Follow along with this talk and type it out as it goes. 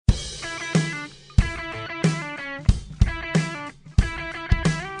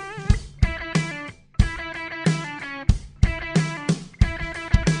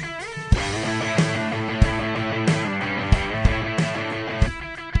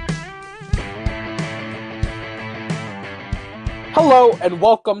Hello and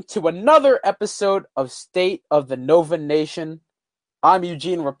welcome to another episode of State of the Nova Nation. I'm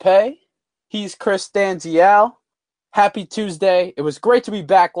Eugene Rapay. He's Chris Danziel. Happy Tuesday. It was great to be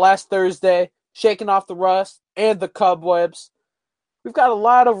back last Thursday, shaking off the rust and the cobwebs. We've got a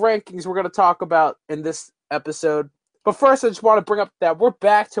lot of rankings we're going to talk about in this episode. But first, I just want to bring up that we're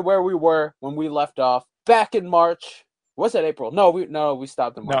back to where we were when we left off back in March. Was it April? No, we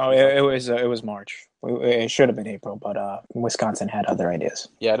stopped in March. No, it was March. It should have been April, but Wisconsin had other ideas.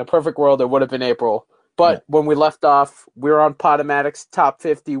 Yeah, in a perfect world, it would have been April. But when we left off, we were on Podomatics Top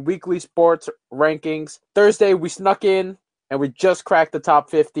 50 Weekly Sports Rankings. Thursday, we snuck in, and we just cracked the Top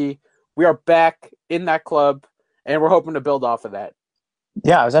 50. We are back in that club, and we're hoping to build off of that.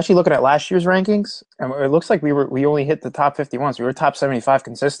 Yeah, I was actually looking at last year's rankings, and it looks like we only hit the top 50 once. We were top 75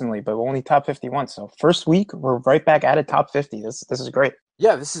 consistently, but only top 50 once. So first week, we're right back at it, top 50. This is great.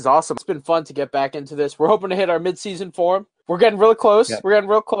 Yeah, this is awesome. It's been fun to get back into this. We're hoping to hit our midseason form. We're getting really close. Yep. We're getting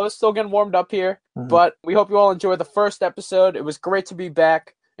real close. Still getting warmed up here. Mm-hmm. But we hope you all enjoyed the first episode. It was great to be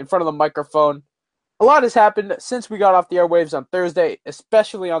back in front of the microphone. A lot has happened since we got off the airwaves on Thursday,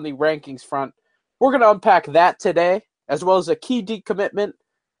 especially on the rankings front. We're going to unpack that today, as well as a key decommitment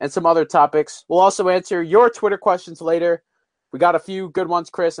and some other topics. We'll also answer your Twitter questions later. We got a few good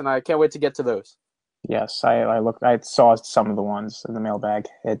ones, Chris, and I can't wait to get to those. Yes, I saw some of the ones in the mailbag.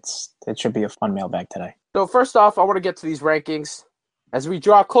 It should be a fun mailbag today. So first off, I want to get to these rankings. As we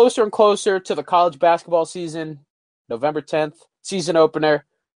draw closer and closer to the college basketball season, November 10th, season opener,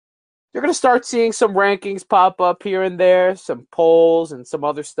 you're going to start seeing some rankings pop up here and there, some polls and some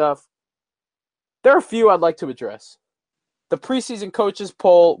other stuff. There are a few I'd like to address. The preseason coaches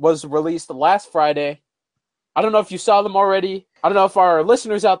poll was released last Friday. I don't know if you saw them already. I don't know if our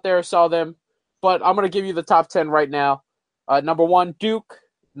listeners out there saw them, but I'm going to give you the top 10 right now. Number 1, Duke.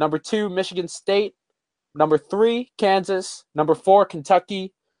 Number 2, Michigan State. Number 3, Kansas. Number 4,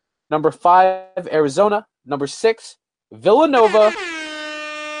 Kentucky. Number 5, Arizona. Number 6, Villanova.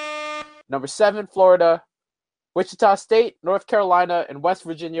 Number 7, Florida. Wichita State, North Carolina, and West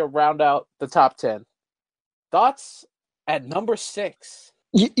Virginia round out the top 10. Thoughts at number 6?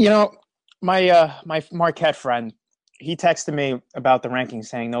 You know, my Marquette friend, he texted me about the rankings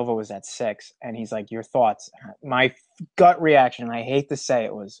saying Nova was at 6, and he's like, your thoughts? My gut reaction, and I hate to say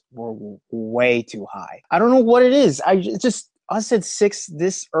it, we're way too high. I don't know what it is. Us at 6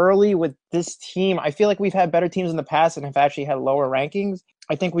 this early with this team, I feel like we've had better teams in the past and have actually had lower rankings.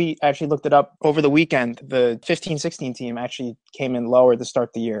 I think we actually looked it up over the weekend. The 15-16 team actually came in lower to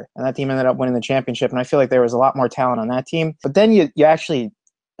start the year, and that team ended up winning the championship, and I feel like there was a lot more talent on that team. But then you actually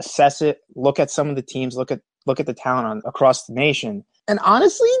assess it, look at some of the teams, look at the talent across the nation. And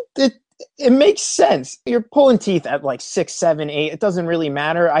honestly, it makes sense. You're pulling teeth at like 6, 7, 8. It doesn't really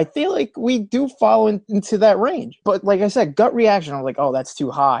matter. I feel like we do fall into that range. But like I said, gut reaction, I'm like, oh, that's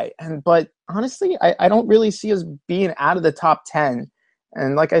too high. But honestly, I don't really see us being out of the top 10.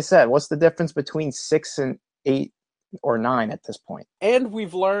 And like I said, what's the difference between 6 and 8 or 9 at this point? And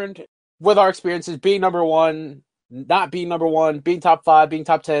we've learned with our experiences being number 1, not being number 1, being top 5, being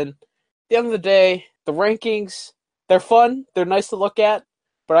top 10. At the end of the day, the rankings, they're fun. They're nice to look at.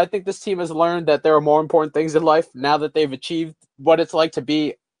 But I think this team has learned that there are more important things in life now that they've achieved what it's like to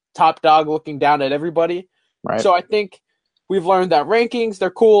be top dog looking down at everybody. Right. So I think we've learned that rankings,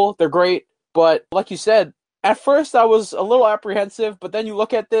 they're cool, they're great. But like you said, at first I was a little apprehensive, but then you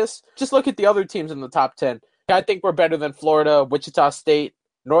look at this, just look at the other teams in the top 10. I think we're better than Florida, Wichita State,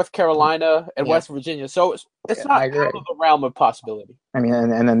 North Carolina, and West Virginia. So it's not out of the realm of possibility. I mean,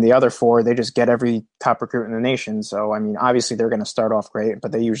 and then the other 4, they just get every top recruit in the nation. So, I mean, obviously they're going to start off great,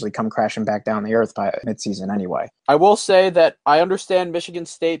 but they usually come crashing back down the earth by midseason anyway. I will say that I understand Michigan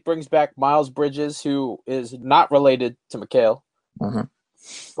State brings back Miles Bridges, who is not related to Mikhail. Mm-hmm.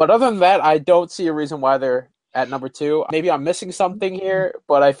 But other than that, I don't see a reason why they're at number 2. Maybe I'm missing something here,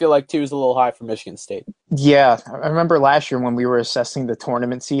 but I feel like 2 is a little high for Michigan State. Yeah, I remember last year when we were assessing the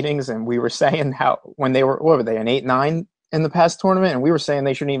tournament seedings, and we were saying how when they were, what were they, an 8-9 in the past tournament, and we were saying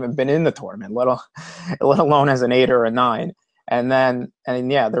they shouldn't even been in the tournament, let alone as an 8 or a 9. And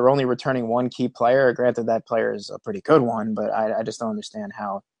yeah, they're only returning one key player. Granted, that player is a pretty good one, but I just don't understand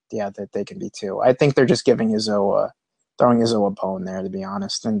how that they can be 2. I think they're just giving throwing Izzo a bone there, to be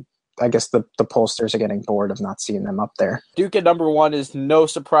honest. And I guess the pollsters are getting bored of not seeing them up there. Duke at number 1 is no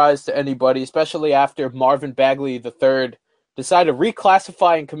surprise to anybody, especially after Marvin Bagley III decided to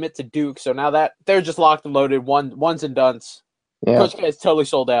reclassify and commit to Duke. So now that they're just locked and loaded, ones and dones. Yeah. Coach K is totally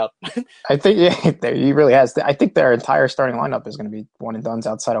sold out. I think he really has. I think their entire starting lineup is going to be one and dones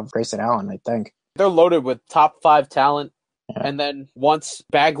outside of Grayson Allen, I think. They're loaded with top 5 talent. And then once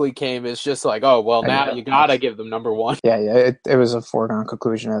Bagley came, it's just like, oh, well, now you got to give them number one. Yeah, it was a foregone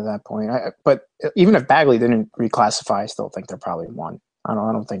conclusion at that point. But even if Bagley didn't reclassify, I still think they're probably one. I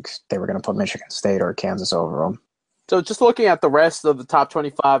don't think they were going to put Michigan State or Kansas over them. So just looking at the rest of the top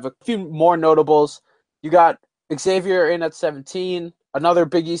 25, a few more notables. You got Xavier in at 17, another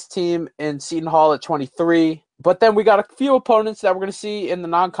Big East team in Seton Hall at 23. But then we got a few opponents that we're going to see in the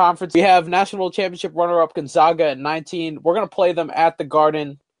non-conference. We have national championship runner-up Gonzaga at 19. We're going to play them at the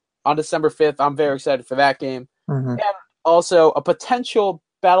Garden on December 5th. I'm very excited for that game. Mm-hmm. And also a potential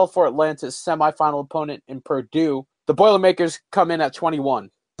Battle for Atlantis semifinal opponent in Purdue. The Boilermakers come in at 21.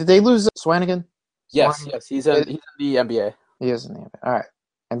 Did they lose Swanigan? Yes, he's in the NBA. He is in the NBA. All right.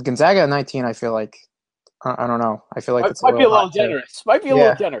 And Gonzaga at 19, I feel like, I don't know. I feel like it's might be a little generous. Might be a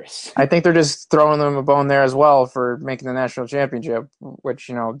little generous. I think they're just throwing them a bone there as well for making the national championship, which,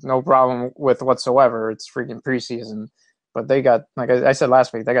 no problem with whatsoever. It's freaking preseason. But they got, like I said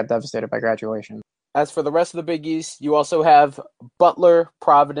last week, they got devastated by graduation. As for the rest of the Big East, you also have Butler,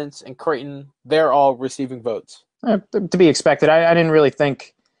 Providence, and Creighton. They're all receiving votes. To be expected. I didn't really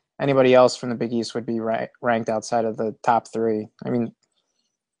think anybody else from the Big East would be ranked outside of the top three. I mean,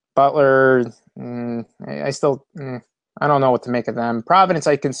 Butler, I don't know what to make of them. Providence,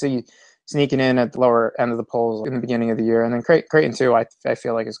 I can see sneaking in at the lower end of the polls in the beginning of the year. And then Creighton, too, I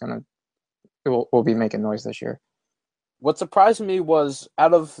feel like will be making noise this year. What surprised me was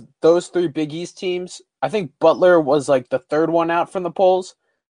out of those three Big East teams, I think Butler was like the third one out from the polls.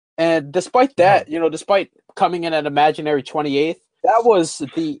 And despite that, despite coming in at imaginary 28th, that was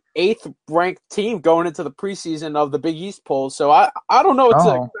the 8th ranked team going into the preseason of the Big East polls. So I don't know what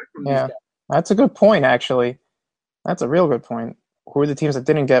to expect from these guys. That's a good point, actually. That's a real good point. Who are the teams that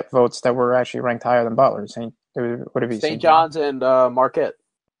didn't get votes that were actually ranked higher than Butler? St. John's and Marquette.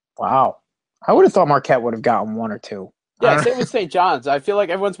 Wow. I would have thought Marquette would have gotten one or two. Yeah, same with St. John's. I feel like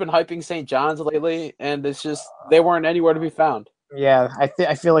everyone's been hyping St. John's lately, and it's just they weren't anywhere to be found. Yeah,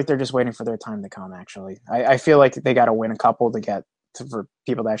 I feel like they're just waiting for their time to come, actually. I feel like they got to win a couple for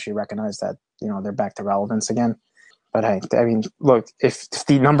people to actually recognize that, they're back to relevance again. But hey, I mean, look, if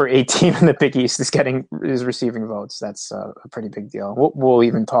the number 8 team in the Big East is receiving votes, that's a pretty big deal. We'll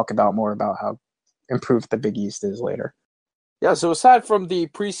even talk more about how improved the Big East is later. Yeah, so aside from the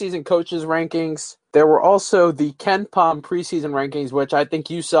preseason coaches rankings, there were also the KenPom preseason rankings, which I think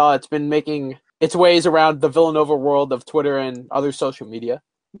you saw. It's been making its ways around the Villanova world of Twitter and other social media.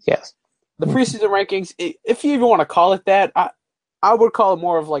 Yes. The preseason rankings, if you even want to call it that, I would call it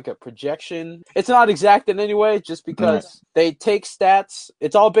more of like a projection. It's not exact in any way, just because they take stats.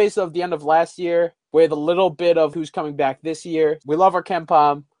 It's all based off the end of last year with a little bit of who's coming back this year. We love our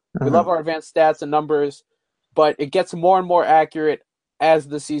KenPom. We love our advanced stats and numbers, but it gets more and more accurate as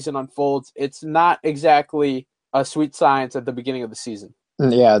the season unfolds. It's not exactly a sweet science at the beginning of the season.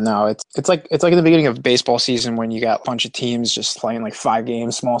 Yeah, no, it's like in the beginning of baseball season when you got a bunch of teams just playing like 5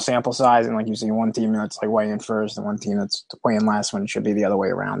 games, small sample size, and like you see one team that's like way in first and one team that's way in last when it should be the other way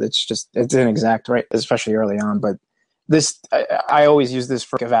around. It's inexact, right? Especially early on. But this, I always use this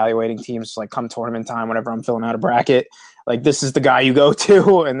for evaluating teams. Like come tournament time, whenever I'm filling out a bracket, like this is the guy you go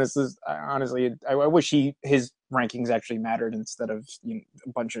to, and this is honestly, I wish his rankings actually mattered instead of a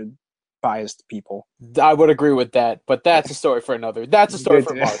bunch of biased people. I would agree with that, but that's a story for another. That's a story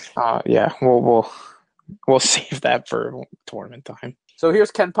for March. Yeah, we'll save that for tournament time. So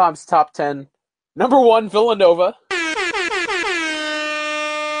here's KenPom's top 10. Number 1, Villanova.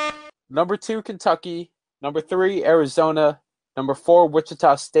 Number 2, Kentucky. Number 3, Arizona. Number 4,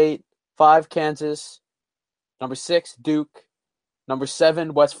 Wichita State. 5, Kansas. Number 6, Duke. Number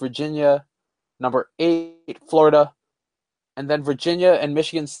 7, West Virginia. Number 8, Florida. And then Virginia and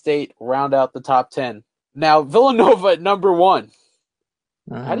Michigan State round out the top 10. Now, Villanova at number 1.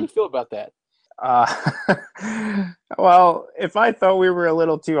 How do you feel about that? Well, if I thought we were a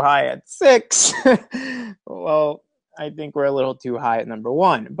little too high at 6, well, I think we're a little too high at number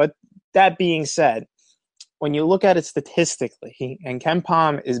 1. But that being said, when you look at it statistically, and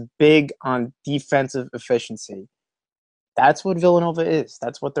KenPom is big on defensive efficiency, that's what Villanova is.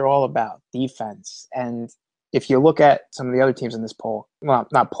 That's what they're all about, defense. And if you look at some of the other teams in this poll, well,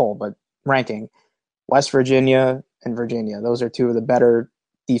 not poll, but ranking, West Virginia and Virginia, those are 2 of the better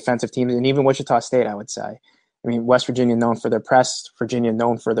defensive teams, and even Wichita State, I would say. I mean, West Virginia known for their press, Virginia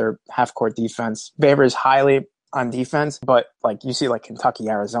known for their half-court defense. Favors highly on defense, but like you see like Kentucky,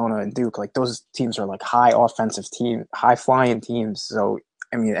 Arizona, and Duke, like those teams are like high offensive team, high-flying teams. So,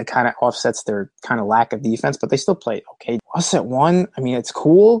 I mean, it kind of offsets their kind of lack of defense, but they still play okay. Us at 1, I mean, it's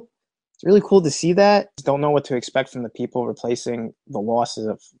cool. It's really cool to see that. Don't know what to expect from the people replacing the losses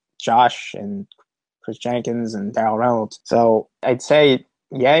of Josh and Chris Jenkins and Darrell Reynolds. So I'd say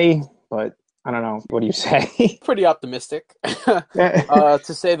yay, but I don't know. What do you say? Pretty optimistic, to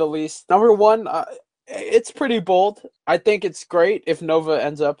say the least. Number one, it's pretty bold. I think it's great if Nova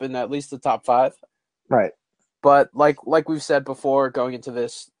ends up in at least the top 5. Right. But like we've said before, going into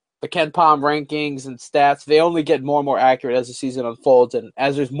this, the KenPom rankings and stats, they only get more and more accurate as the season unfolds, and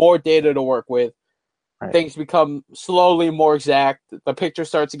as there's more data to work with, right. Things become slowly more exact. The picture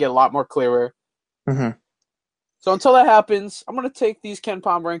starts to get a lot more clearer. Mm-hmm. So until that happens, I'm going to take these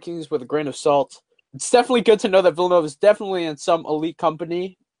KenPom rankings with a grain of salt. It's definitely good to know that Villanova is definitely in some elite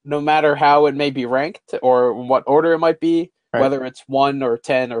company, no matter how it may be ranked or what order it might be, right. whether it's 1 or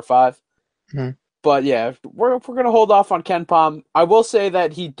 10 or 5. Mm-hmm. But yeah, we're going to hold off on KenPom. I will say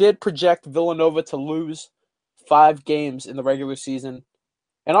that he did project Villanova to lose 5 games in the regular season.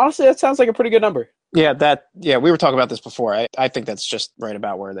 And honestly, that sounds like a pretty good number. Yeah, we were talking about this before. I think that's just right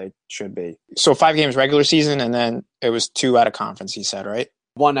about where they should be. So 5 games regular season, and then it was 2 out of conference, he said, right?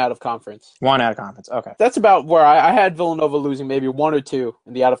 1 out of conference. 1 out of conference, okay. That's about where I had Villanova losing maybe 1 or 2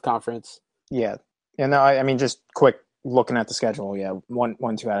 in the out of conference. Yeah. No, I mean, just quick looking at the schedule,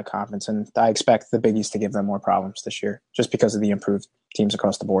 1, 2 out of conference, and I expect the Big East to give them more problems this year, just because of the improved teams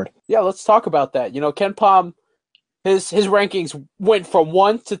across the board. Yeah, let's talk about that. KenPom, his rankings went from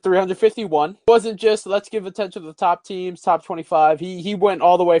 1 to 351. It wasn't just let's give attention to the top teams, top 25. He went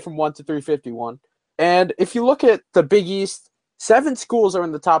all the way from 1 to 351. And if you look at the Big East, 7 schools are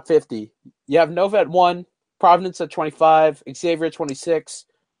in the top 50. You have Nova at 1, Providence at 25, Xavier at 26,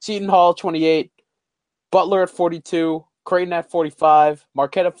 Seton Hall 28, Butler at 42, Creighton at 45,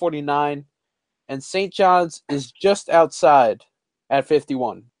 Marquette at 49, and St. John's is just outside at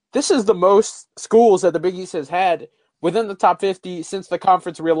 51. This is the most schools that the Big East has had within the top 50 since the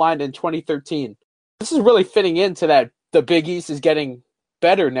conference realigned in 2013. This is really fitting into that the Big East is getting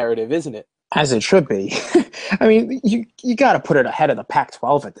better narrative, isn't it? As it should be. I mean, you got to put it ahead of the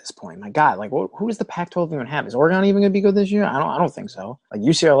Pac-12 at this point. My God, like, who does the Pac-12 even have? Is Oregon even going to be good this year? I don't think so. Like,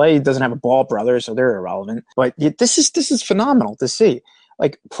 UCLA doesn't have a Ball brothers, so they're irrelevant. But this is phenomenal to see.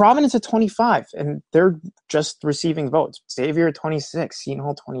 Like, Providence at 25, and they're just receiving votes. Xavier at 26, Seton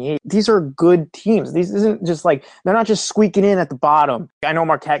Hall 28. These are good teams. These isn't just like, they're not just squeaking in at the bottom. I know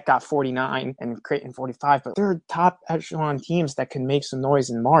Marquette got 49 and Creighton 45, but they're top echelon teams that can make some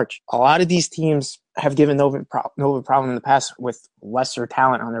noise in March. A lot of these teams have given Nova problem in the past with lesser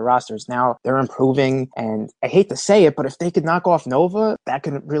talent on their rosters. Now they're improving, and I hate to say it, but if they could knock off Nova, that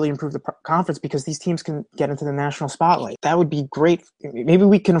could really improve the conference because these teams can get into the national spotlight. That would be great. Maybe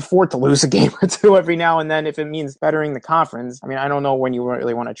we can afford to lose a game or 2 every now and then if it means bettering the conference. I mean, I don't know when you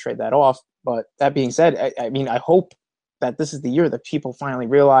really want to trade that off, but that being said, I hope that this is the year that people finally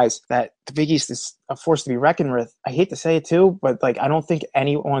realize that the Big East is a force to be reckoned with. I hate to say it too, but like, I don't think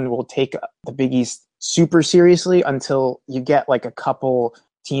anyone will take the Big East super seriously until you get like a couple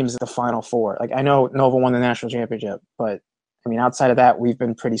teams at the Final Four. Like, I know Nova won the national championship, but I mean, outside of that, we've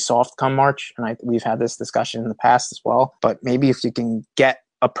been pretty soft come March, and we've had this discussion in the past as well. But maybe if you can get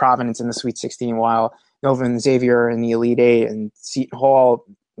a Providence in the Sweet 16 while Nova and Xavier are in the Elite 8 and Seton Hall,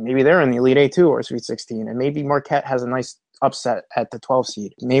 maybe they're in the Elite 8 too, or Sweet 16, and maybe Marquette has a nice upset at the 12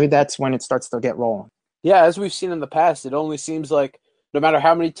 seed. Maybe that's when it starts to get rolling. Yeah, as we've seen in the past, it only seems like no matter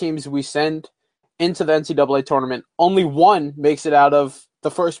how many teams we send into the NCAA tournament, only one makes it out of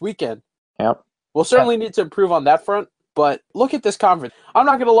the first weekend. Yep. We'll certainly need to improve on that front, but look at this conference. I'm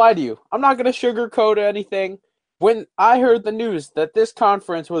not going to lie to you. I'm not going to sugarcoat anything. When I heard the news that this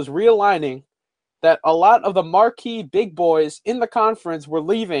conference was realigning, that a lot of the marquee big boys in the conference were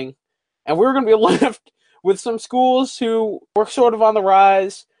leaving, and we were going to be left with some schools who were sort of on the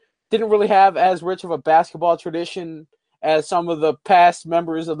rise, didn't really have as rich of a basketball tradition as some of the past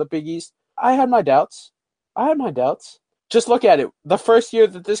members of the Big East. I had my doubts. Just look at it. The first year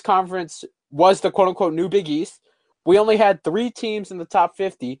that this conference was the quote-unquote new Big East, we only had 3 teams in the top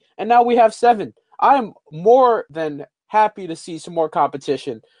 50, and now we have 7. I am more than happy to see some more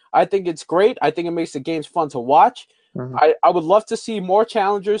competition. I think it's great. I think it makes the games fun to watch. Mm-hmm. I would love to see more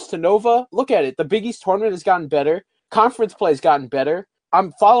challengers to Nova. Look at it. The Big East tournament has gotten better. Conference play has gotten better.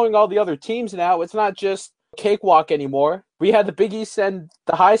 I'm following all the other teams now. It's not just cakewalk anymore. We had the Big East send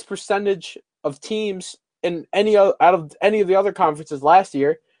the highest percentage of teams in out of any of the other conferences last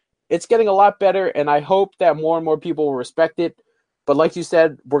year. It's getting a lot better, and I hope that more and more people will respect it. But like you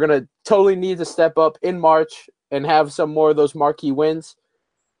said, we're going to totally need to step up in March and have some more of those marquee wins.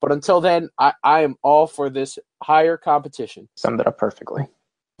 But until then, I am all for this higher competition. Summed it up perfectly.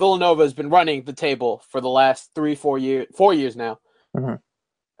 Villanova has been running the table for the last 4 years now. Mm-hmm.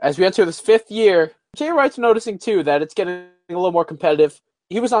 As we enter this 5th year, Jay Wright's noticing too that it's getting a little more competitive.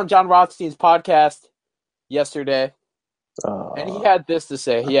 He was on John Rothstein's podcast yesterday, and he Uh, had this to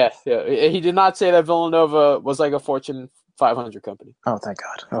say. Yeah. He did not say that Villanova was like a Fortune 500 company. oh, thank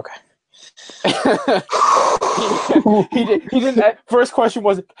God. Okay. He didn't. First question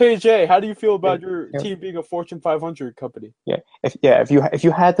was, "Hey Jay, how do you feel Yeah, about your yeah, team being a Fortune 500 company?" yeah. If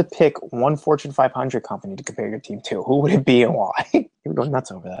you had to pick one Fortune 500 company to compare your team to, who would it be and why? You would go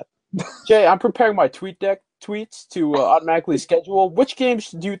nuts over that. Jay, I'm preparing my tweet deck tweets to automatically schedule. Which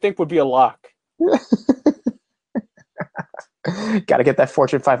games do you think would be a lock? Got to get that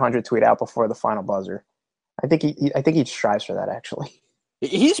Fortune 500 tweet out before the final buzzer. I think he strives for that actually.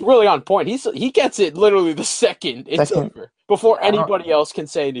 He's really on point. He gets it literally the second it's Second, over before I don't anybody else can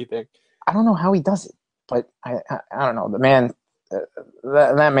say anything. I don't know how he does it, but I don't know. The man,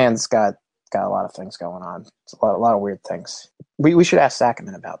 that man's got a lot of things going on. It's a lot of weird things. We should ask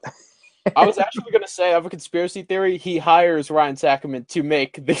Sackerman about I was that. actually going to say I have a conspiracy theory. He hires Ryan Sackman to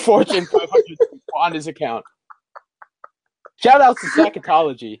make the Fortune 500 on his account. Shout out to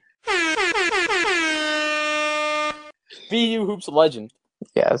Sackatology. VU Hoops legend.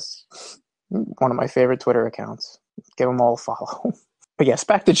 Yes, one of my favorite Twitter accounts. Give them all a follow. But yes,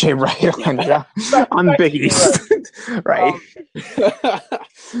 back to Jay Wright on the Big East, right?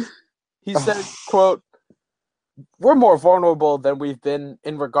 He said, quote, "We're more vulnerable than we've been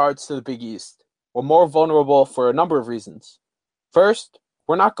in regards to the Big East. We're more vulnerable for a number of reasons. First,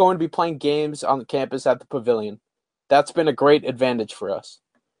 we're not going to be playing games on the campus at the Pavilion. That's been a great advantage for us.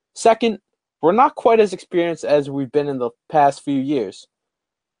 Second, we're not quite as experienced as we've been in the past few years.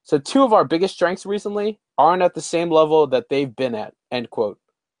 So two of our biggest strengths recently aren't at the same level that they've been at," end quote.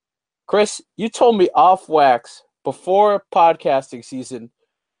 Chris, you told me off wax before podcasting season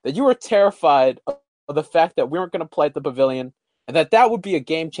that you were terrified of the fact that we weren't going to play at the Pavilion and that would be a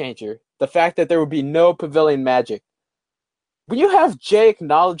game changer, the fact that there would be no Pavilion magic. When you have Jay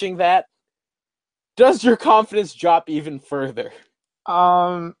acknowledging that, does your confidence drop even further?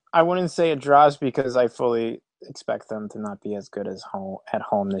 I wouldn't say it drops because I fully expect them to not be as good as at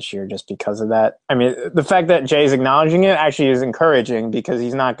home this year just because of that. I mean, the fact that Jay's acknowledging it actually is encouraging because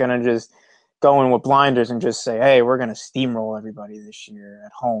he's not going to just go in with blinders and just say, "Hey, we're going to steamroll everybody this year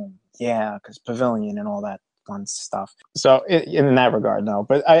at home." Yeah, because Pavilion and all that fun stuff. So in that regard, no.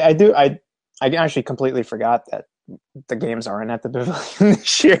 But I actually completely forgot that the games aren't at the Pavilion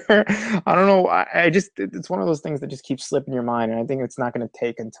this year. I don't know. I just it's one of those things that just keeps slipping your mind, and I think it's not going to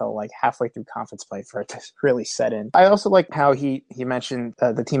take until like halfway through conference play for it to really set in. I also like how he mentioned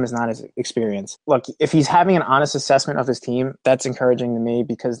the team is not as experienced. Look, if he's having an honest assessment of his team, that's encouraging to me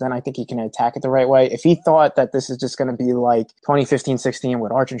because then I think he can attack it the right way. If he thought that this is just going to be like 2015-16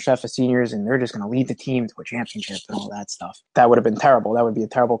 with Arch and Chef as seniors and they're just going to lead the team to a championship and all that stuff, that would have been terrible. That would be a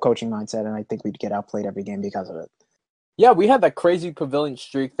terrible coaching mindset, and I think we'd get outplayed every game because of it. Yeah, we had that crazy Pavilion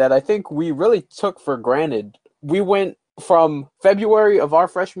streak that I think we really took for granted. We went from February of our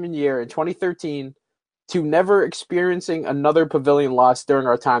freshman year in 2013 to never experiencing another Pavilion loss during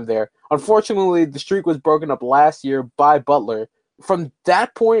our time there. Unfortunately, the streak was broken up last year by Butler. From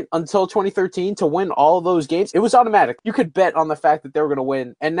that point until 2013 to win all of those games, it was automatic. You could bet on the fact that they were going to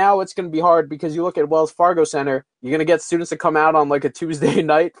win. And now it's going to be hard because you look at Wells Fargo Center, you're going to get students to come out on like a Tuesday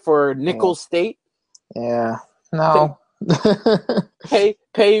night for Nicholls State. Yeah. No.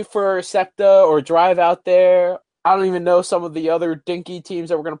 Pay for SEPTA or drive out there. I don't even know some of the other dinky teams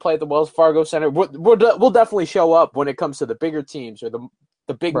that we're going to play at the Wells Fargo Center. We'll definitely show up when it comes to the bigger teams or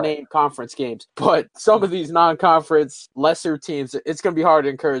the big Right. name conference games. But some of these non-conference lesser teams, it's going to be hard to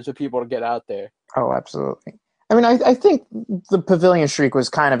encourage the people to get out there. Oh, absolutely. I mean, I think the Pavilion streak was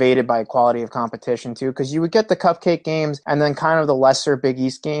kind of aided by quality of competition, too, because you would get the cupcake games and then kind of the lesser Big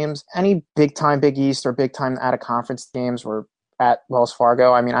East games. Any big-time Big East or big-time out-of-conference games were at Wells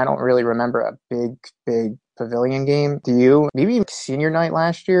Fargo. I mean, I don't really remember a big Pavilion game. Do you? Maybe senior night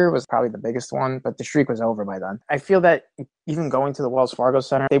last year was probably the biggest one, but the streak was over by then. I feel that even going to the Wells Fargo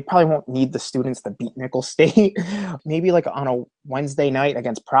Center, they probably won't need the students to beat Nicholls State. Maybe like on a Wednesday night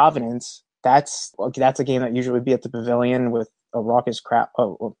against Providence. That's a game that usually would be at the Pavilion with a raucous crowd, a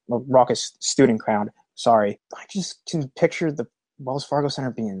raucous student crowd. Sorry, I just can picture the Wells Fargo Center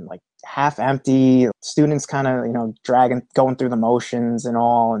being like half empty, students kind of going through the motions and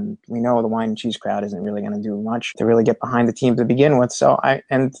all, and we know the wine and cheese crowd isn't really going to do much to really get behind the team to begin with. So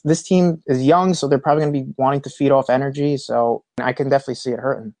and this team is young, so they're probably going to be wanting to feed off energy. So I can definitely see it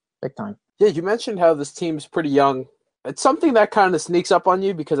hurting big time. Yeah, you mentioned how this team's pretty young. It's something that kind of sneaks up on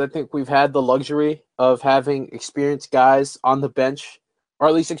you because I think we've had the luxury of having experienced guys on the bench, or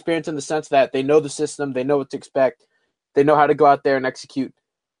at least experienced in the sense that they know the system, they know what to expect, they know how to go out there and execute.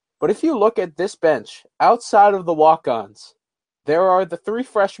 But if you look at this bench, outside of the walk-ons, there are the three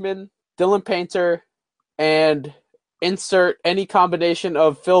freshmen, Dylan Painter and insert any combination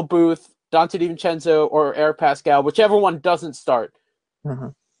of Phil Booth, Dante DiVincenzo, or Eric Pascal, whichever one doesn't start. Mm-hmm.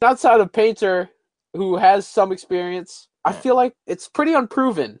 Outside of Painter, who has some experience, I feel like it's pretty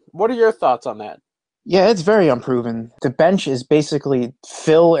unproven. What are your thoughts on that? Yeah, it's very unproven. The bench is basically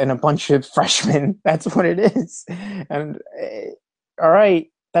Phil and a bunch of freshmen. That's what it is. And all right,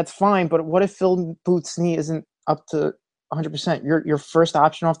 that's fine. But what if Phil Booth's knee isn't up to 100%? Your first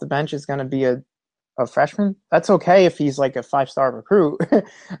option off the bench is going to be a freshman. That's okay if he's like a 5-star recruit.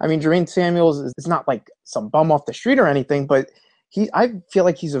 I mean, Jermaine Samuels is not like some bum off the street or anything, but I feel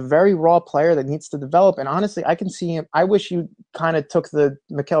like he's a very raw player that needs to develop. And honestly, I can see him. I wish you kind of took the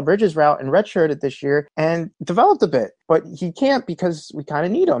Mikal Bridges route and redshirted this year and developed a bit, but he can't because we kind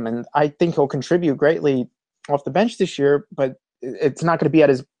of need him. And I think he'll contribute greatly off the bench this year, but it's not going to be at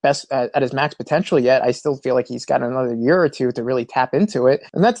his best, at his max potential yet. I still feel like he's got another year or two to really tap into it.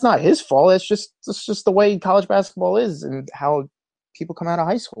 And that's not his fault. It's just the way college basketball is and how people come out of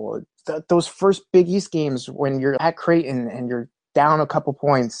high school. Those first Big East games when you're at Creighton and you're down a couple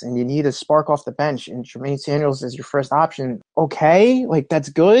points and you need a spark off the bench and Jermaine Samuels is your first option. Okay, like that's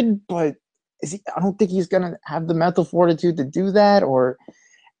good, but I don't think he's going to have the mental fortitude to do that, or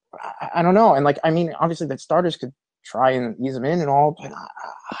I don't know. And like, I mean, obviously the starters could try and ease him in and all, but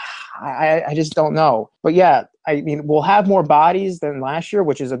I just don't know. But yeah, I mean, we'll have more bodies than last year,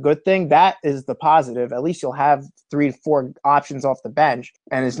 which is a good thing. That is the positive. At least you'll have 3 to 4 options off the bench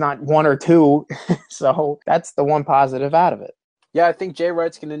and it's not 1 or 2. So that's the one positive out of it. Yeah, I think Jay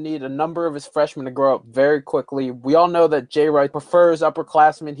Wright's going to need a number of his freshmen to grow up very quickly. We all know that Jay Wright prefers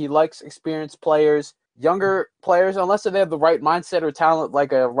upperclassmen. He likes experienced players. Younger players, unless they have the right mindset or talent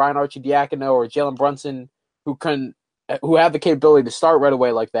like a Ryan Arcidiacono or Jalen Brunson, who have the capability to start right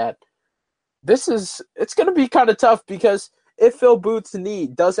away like that. It's going to be kind of tough because if Phil Booth's knee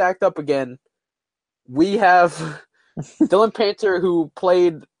does act up again, we have Dylan Painter, who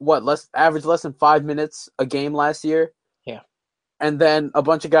played averaged less than 5 minutes a game last year. And then a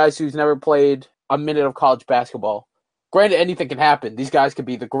bunch of guys who's never played a minute of college basketball. Granted, anything can happen. These guys could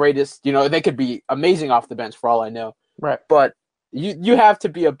be the greatest. They could be amazing off the bench for all I know. Right. But you have to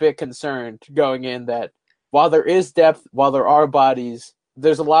be a bit concerned going in that while there is depth, while there are bodies,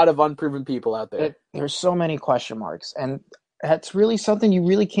 there's a lot of unproven people out there. There's so many question marks. And that's really something you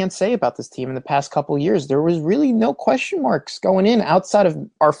really can't say about this team in the past couple of years. There was really no question marks going in outside of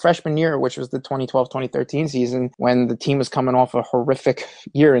our freshman year, which was the 2012-2013 season when the team was coming off a horrific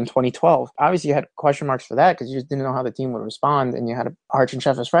year in 2012. Obviously, you had question marks for that because you just didn't know how the team would respond, and you had Arch and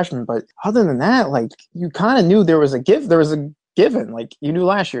Chef as freshmen. But other than that, like, you kind of knew there was a given. Like, you knew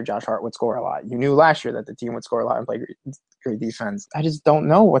last year Josh Hart would score a lot. You knew last year that the team would score a lot and play great defense. I just don't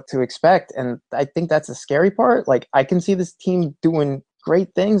know what to expect, and I think that's the scary part. Like, I can see this team doing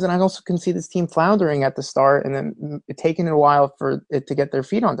great things, and I also can see this team floundering at the start and then it taking a while for it to get their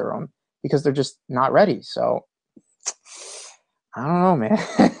feet on their own because they're just not ready. So I don't know,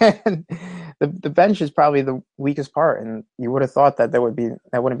 man. The bench is probably the weakest part, and you would have thought that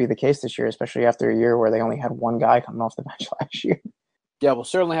wouldn't be the case this year, especially after a year where they only had one guy coming off the bench last year. Yeah, we'll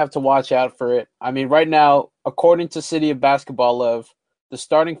certainly have to watch out for it. I mean, right now, according to City of Basketball Love, the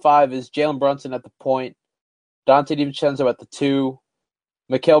starting 5 is Jalen Brunson at the point, Dante DiVincenzo at the 2,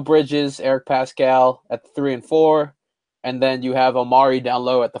 Mikal Bridges, Eric Pascal at the 3 and 4, and then you have Omari down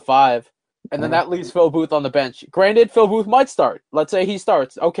low at the 5. And then that leaves Phil Booth on the bench. Granted, Phil Booth might start. Let's say he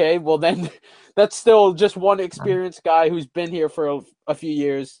starts. Okay, well then that's still just one experienced guy who's been here for a few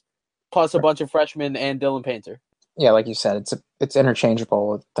years, plus a bunch of freshmen and Dylan Painter. Yeah, like you said, it's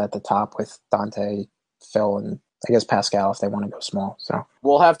interchangeable at the top with Dante, Phil, and I guess Pascal if they want to go small. So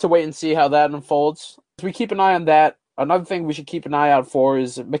we'll have to wait and see how that unfolds. As we keep an eye on that, another thing we should keep an eye out for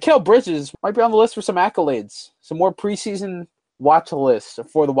is Mikal Bridges might be on the list for some accolades, some more preseason watch lists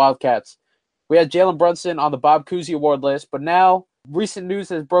for the Wildcats. We had Jalen Brunson on the Bob Cousy Award list, but now recent news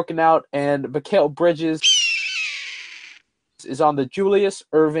has broken out, and Mikal Bridges is on the Julius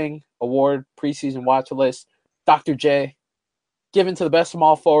Erving Award preseason watch list. Dr. J, given to the best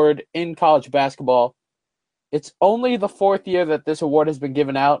small forward in college basketball. It's only the 4th year that this award has been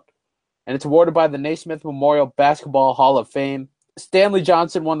given out, and it's awarded by the Naismith Memorial Basketball Hall of Fame. Stanley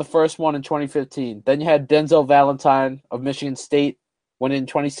Johnson won the first one in 2015. Then you had Denzel Valentine of Michigan State win it in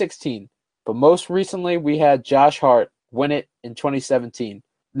 2016. But most recently, we had Josh Hart win it in 2017.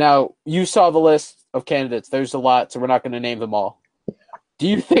 Now, you saw the list of candidates. There's a lot, so we're not going to name them all. Do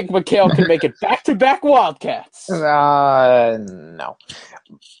you think Mikal can make it back-to-back Wildcats? No.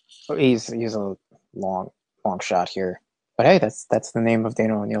 He's a long shot here. But hey, that's the name of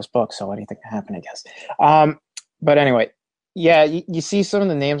Dana O'Neal's book, so anything can happen, I guess. But anyway, yeah, you see some of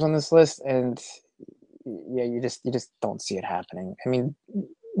the names on this list, and yeah, you just don't see it happening. I mean,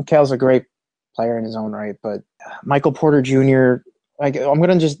 Mikhail's a great player in his own right, but Michael Porter Jr. Like I'm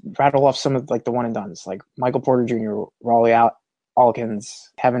gonna just rattle off some of like the one and dones, like Michael Porter Jr., Raleigh Alkins,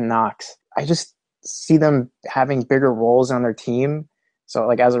 Kevin Knox. I just see them having bigger roles on their team. So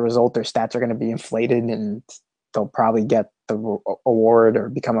like as a result, their stats are going to be inflated, and they'll probably get the award or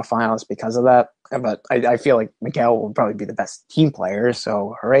become a finalist because of that. But I feel like Miguel will probably be the best team player,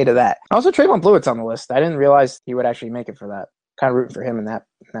 so hooray to that. Also, Trayvon Blewett's on the list. I didn't realize he would actually make it for that. Kind of rooting for him in that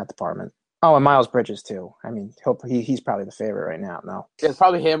department. Oh, and Miles Bridges too. I mean, he's probably the favorite right now. No, Yeah, it's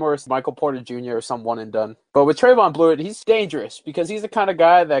probably him or Michael Porter Jr. or some one and done. But with Trayvon Blewett, he's dangerous because he's the kind of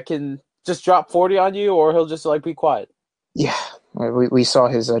guy that can just drop 40 on you, or he'll just like be quiet. yeah, we saw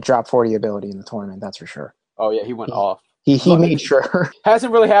his drop 40 ability in the tournament. That's for sure. Oh yeah, he went off. He made sure.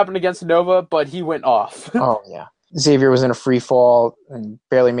 Hasn't really happened against Nova, but he went off. Oh yeah, Xavier was in a free fall and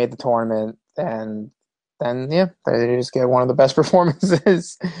barely made the tournament, and then yeah, they just get one of the best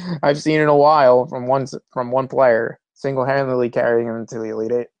performances I've seen in a while from one player, single-handedly carrying him to the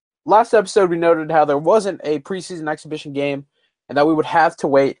Elite Eight. Last episode, we noted how there wasn't a preseason exhibition game, and that we would have to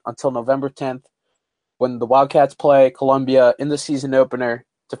wait until November 10th when the Wildcats play Columbia in the season opener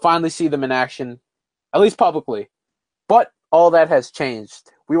to finally see them in action, at least publicly. But all that has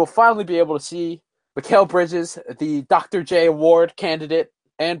changed. We will finally be able to see Mikal Bridges, the Dr. J Award candidate,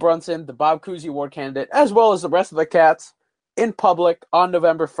 and Brunson, the Bob Cousy Award candidate, as well as the rest of the Cats, in public on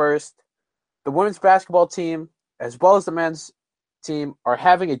November 1st. The women's basketball team, as well as the men's team, are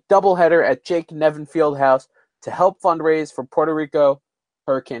having a doubleheader at Jake Nevin Fieldhouse to help fundraise for Puerto Rico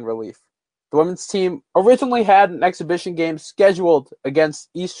hurricane relief. The women's team originally had an exhibition game scheduled against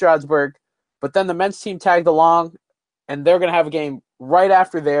East Stroudsburg, but then the men's team tagged along, and they're going to have a game right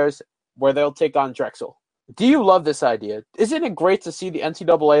after theirs where they'll take on Drexel. Do you love this idea? Isn't it great to see the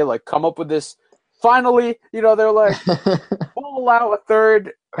NCAA like come up with this? Finally, they're like, we'll allow a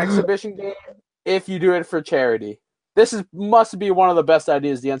third exhibition game if you do it for charity. This must be one of the best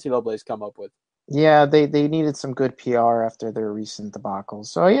ideas the NCAA has come up with. Yeah, they needed some good PR after their recent debacles.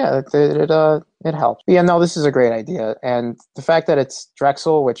 So yeah, it helped. But yeah, no, this is a great idea, and the fact that it's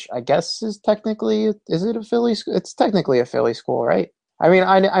Drexel, which I guess is it a Philly? It's technically a Philly school, right? I mean,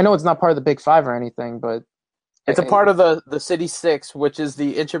 I know it's not part of the Big Five or anything, but it's a part of the City Six, which is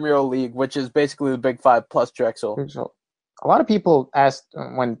the intramural league, which is basically the Big Five plus Drexel. A lot of people asked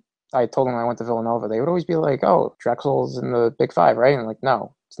when I told them I went to Villanova, they would always be like, "Oh, Drexel's in the Big Five, right?" And I'm like,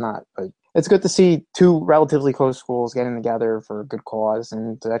 no, it's not. But it's good to see two relatively close schools getting together for a good cause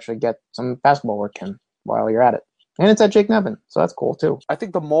and to actually get some basketball work in while you're at it. And it's at Jake Nevin, so that's cool too. I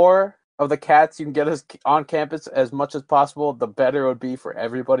think the more of the Cats you can get us on campus as much as possible, the better it would be for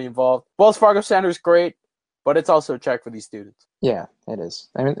everybody involved. Wells Fargo Center is great, but it's also a check for these students. Yeah, it is.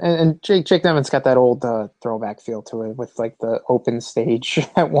 I mean, and Jake Nevin's got that old throwback feel to it with like the open stage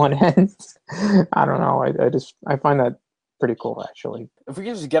at one end. I don't know. I find that pretty cool, actually. If we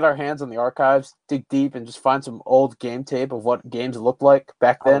can just get our hands on the archives, dig deep, and just find some old game tape of what games looked like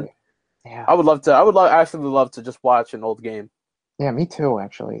back then, yeah, I would actually love to just watch an old game. Yeah, me too,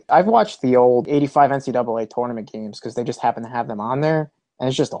 actually. I've watched the old 85 NCAA tournament games because they just happen to have them on there, and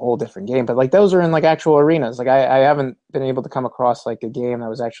it's just a whole different game. But like those are in like actual arenas. Like I haven't been able to come across like a game that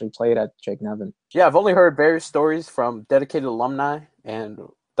was actually played at Jake Nevin. Yeah, I've only heard various stories from dedicated alumni and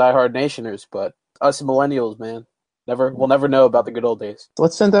diehard Nationers, but us millennials, man, we'll never know about the good old days. So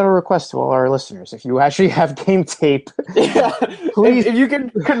let's send out a request to all our listeners. If you actually have game tape, yeah, please. If you can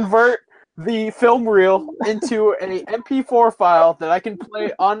convert the film reel into a MP4 file that I can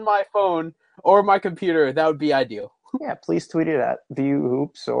play on my phone or my computer, that would be ideal. Yeah, please tweet it at VU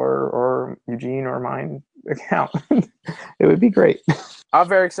Hoops or Eugene or mine account. It would be great. I'm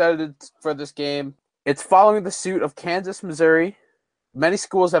very excited for this game. It's following the suit of Kansas, Missouri. Many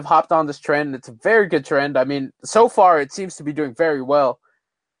schools have hopped on this trend. It's a very good trend. I mean, so far it seems to be doing very well.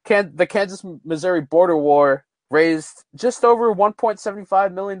 The Kansas-Missouri border war raised just over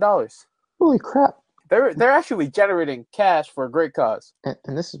 $1.75 million. Holy crap. They're actually generating cash for a great cause.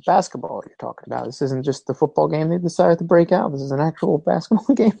 And this is basketball you're talking about. This isn't just the football game they decided to break out. This is an actual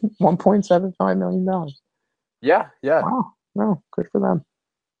basketball game. $1.75 million. Yeah. Wow. No, good for them.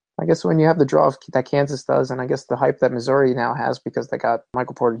 I guess when you have the draw that Kansas does, and I guess the hype that Missouri now has because they got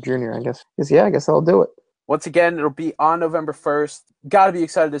Michael Porter Jr., I guess they'll do it. Once again, it'll be on November 1st. Got to be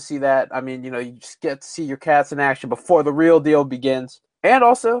excited to see that. I mean, you just get to see your Cats in action before the real deal begins. And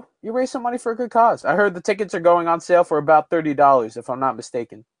also, you raise some money for a good cause. I heard the tickets are going on sale for about $30, if I'm not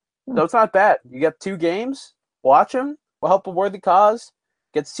mistaken. So it's not bad. You get 2 games, watch them, will help a worthy cause,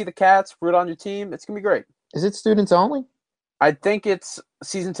 get to see the Cats, root on your team. It's going to be great. Is it students only? I think it's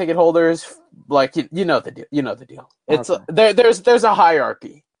season ticket holders. Like you know the deal. You know the deal. It's Okay. there's a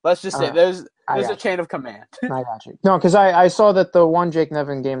hierarchy. Let's just say Uh, I there's a got you. chain of command. I got you. No, because I saw that the one Jake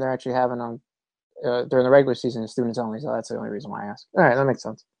Nevin game they're actually having on during the regular season is students only, so that's the only reason why I asked. All right, that makes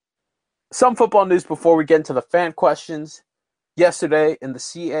sense. Some football news before we get into the fan questions. Yesterday, in the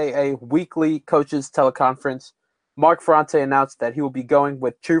CAA weekly coaches teleconference, Mark Ferrante announced that he will be going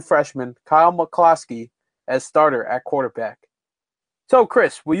with true freshman Kyle McCloskey as starter at quarterback. So,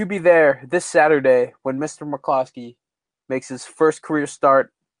 Chris, will you be there this Saturday when Mr. McCloskey makes his first career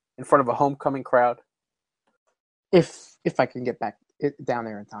start in front of a homecoming crowd? If I can get back down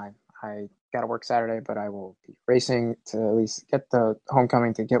there in time, I got to work Saturday, but I will be racing to at least get the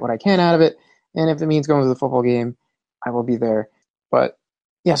homecoming to get what I can out of it. And if it means going to the football game, I will be there. But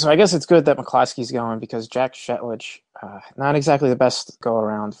yeah, so I guess it's good that McCloskey's going because Jack Shetlich, not exactly the best go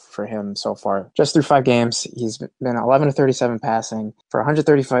around for him so far. Just through 5 games, he's been 11 to 37 passing for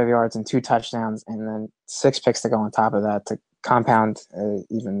 135 yards and 2 touchdowns, and then 6 picks to go on top of that to compound an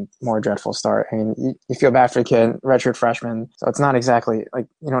even more dreadful start. I mean, you feel bad for the kid, redshirt freshman, so it's not exactly like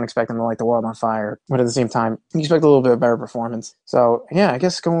you don't expect him to light the world on fire, but at the same time, you expect a little bit of better performance. So yeah, I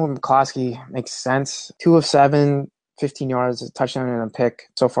guess going with McCloskey makes sense. 2 of 7. 15 yards, a touchdown, and a pick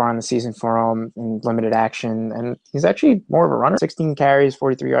so far on the season for him in limited action. And he's actually more of a runner. 16 carries,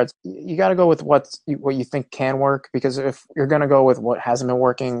 43 yards. You got to go with what you think can work, because if you're going to go with what hasn't been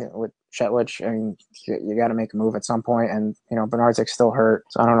working with Shetlich, I mean, you got to make a move at some point. And, Bernard's still hurt,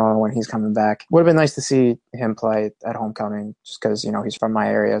 so I don't know when he's coming back. Would have been nice to see him play at homecoming just because, he's from my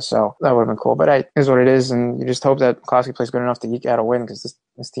area. So that would have been cool. But it is what it is. And you just hope that Klosky plays good enough to eke out a win, because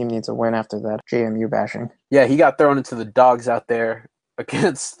this team needs a win after that JMU bashing. Yeah, he got thrown into the dogs out there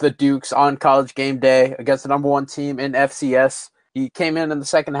against the Dukes on College game day against the number 1 team in FCS. He came in the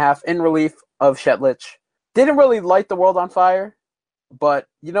second half in relief of Shetlich. Didn't really light the world on fire, but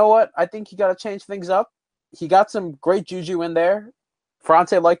you know what? I think he got to change things up. He got some great juju in there.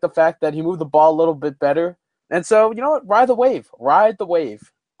 Ferrante liked the fact that he moved the ball a little bit better. And so, you know what? Ride the wave. Ride the wave.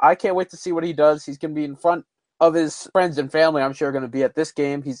 I can't wait to see what he does. He's going to be in front of his friends and family, I'm sure, going to be at this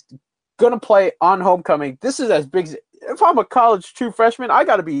game. He's going to play on homecoming. This is as big as – if I'm a college true freshman, I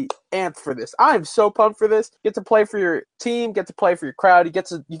got to be amped for this. I am so pumped for this. Get to play for your team, get to play for your crowd. You get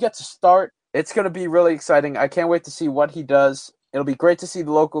to start. It's going to be really exciting. I can't wait to see what he does. It'll be great to see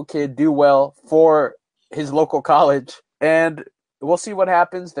the local kid do well for his local college. And we'll see what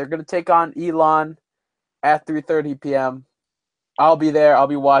happens. They're going to take on Elon at 3:30 p.m. I'll be there. I'll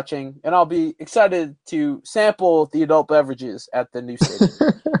be watching. And I'll be excited to sample the adult beverages at the new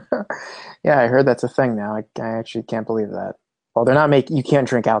stadium. Yeah, I heard that's a thing now. I actually can't believe that. Well, they're not making – you can't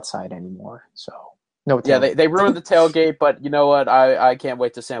drink outside anymore. So, no tailgate. Yeah, they ruined the tailgate, but you know what? I can't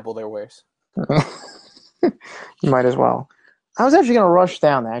wait to sample their wares. You might as well. I was actually going to rush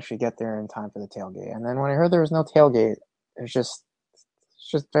down to actually get there in time for the tailgate. And then when I heard there was no tailgate, it's just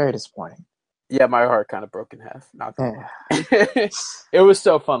very disappointing. Yeah, my heart kind of broke in half. Not gonna lie. It was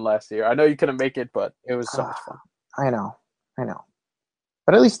so fun last year. I know you couldn't make it, but it was so much fun. I know.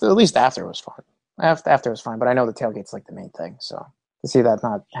 But at least after was fun. After was fine, but I know the tailgate's like the main thing. So to see that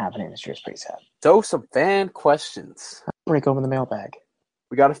not happening this year is pretty sad. So some fan questions. Break open the mailbag.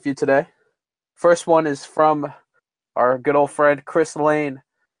 We got a few today. First one is from our good old friend Chris Lane.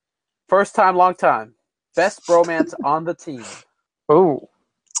 First time, long time. Best bromance on the team. Oh.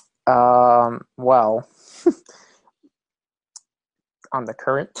 Well, on the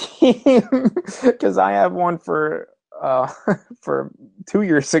current team, because I have one for 2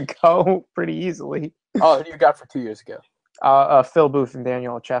 years ago, pretty easily. Oh, who do you got for 2 years ago? Phil Booth and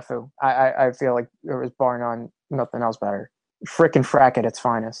Daniel Ochefu. I feel like there was bar none, nothing else better. Frickin' frack at its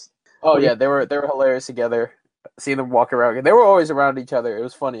finest. Oh yeah, they were hilarious together. Seeing them walk around, they were always around each other. It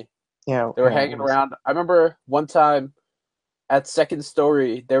was funny. Yeah, they were hanging around. I remember one time at Second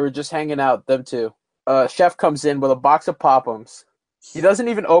Story, they were just hanging out, them two. Chef comes in with a box of Pop-Ums. He doesn't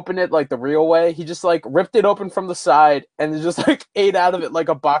even open it like the real way. He just like ripped it open from the side and just like ate out of it like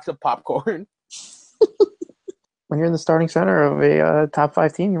a box of popcorn. When you're in the starting center of a top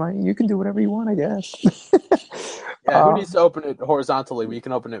 5 team, you can do whatever you want, I guess. Yeah, who needs to open it horizontally when you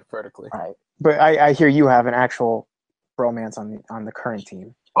can open it vertically? Right. But I hear you have an actual bromance on the current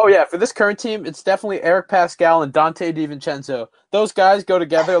team. Oh, yeah. For this current team, it's definitely Eric Pascal and Dante DiVincenzo. Those guys go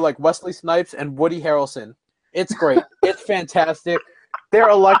together like Wesley Snipes and Woody Harrelson. It's great. It's fantastic. They're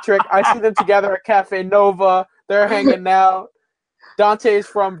electric. I see them together at Cafe Nova. They're hanging out. Dante's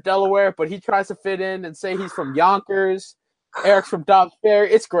from Delaware, but he tries to fit in and say he's from Yonkers. Eric's from Dobbs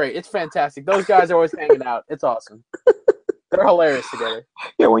Ferry. It's great. It's fantastic. Those guys are always hanging out. It's awesome. They're hilarious together.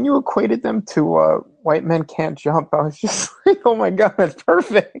 Yeah, when you equated them to White Men Can't Jump, I was just like, oh my God, that's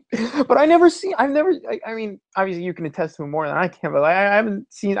perfect. But I mean, obviously you can attest to it more than I can, but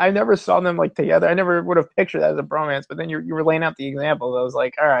I never saw them like together. I never would have pictured that as a bromance, but then you were laying out the examples. I was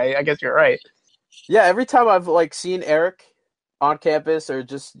like, all right, I guess you're right. Yeah, every time I've like seen Eric on campus or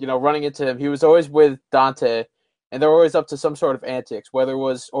just running into him, he was always with Dante, and they were always up to some sort of antics, whether it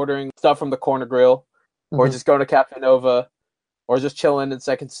was ordering stuff from the corner grill, or Mm-hmm. just going to Cafe Nova, or just chilling in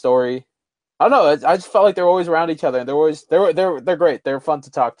Second Story. I don't know. I just felt like they were always around each other, and they're great. They're fun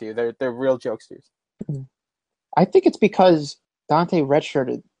to talk to. They're real jokesters. I think it's because Dante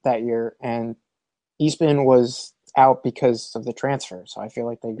redshirted that year, and Eastman was out because of the transfer. So I feel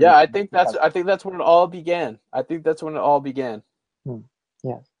like they. Yeah, I think that's when it all began. I think that's when it all began.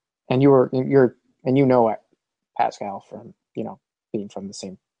 Yeah, and you know Pascal from being from the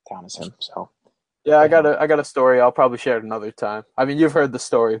same town as him. So Yeah, I got a story. I'll probably share it another time. I mean, you've heard the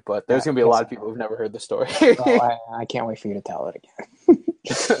story, but there's gonna be a lot of people who've never heard the story. I can't wait for you to tell it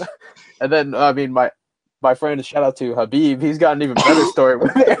again. And then I mean, my friend, shout out to Habib. He's got an even better story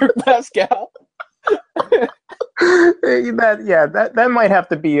with Eric Pascal. that might have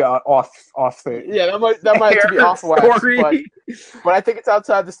to be off the. Yeah, that might have to be off wax, story. but I think it's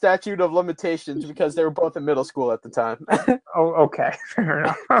outside the statute of limitations because they were both in middle school at the time. Oh, okay, fair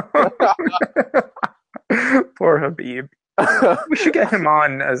enough. Poor Habib. We should get him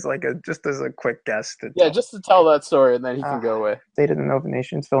on as just as a quick guest. Just to tell that story, and then he can go away. Dated the Nova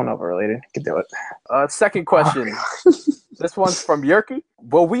Nation. It's Villanova related. Could do it. Second question. This one's from Yerky.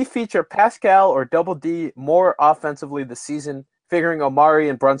 Will we feature Pascal or Double D more offensively this season? Figuring Omari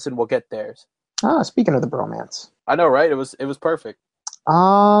and Brunson will get theirs. Speaking of the bromance, I know, right? It was perfect.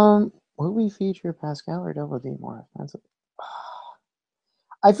 Will we feature Pascal or Double D more offensively?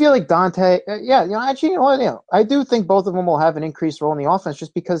 I feel like Dante. I do think both of them will have an increased role in the offense,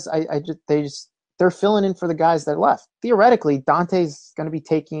 just because they're filling in for the guys that left. Theoretically, Dante's going to be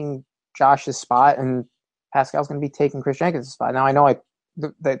taking Josh's spot, and Pascal's going to be taking Chris Jenkins' spot. Now I know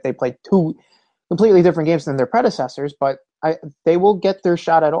they played two completely different games than their predecessors, but they will get their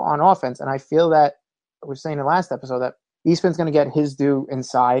shot on offense, and I feel that we were saying in the last episode that Eastman's going to get his due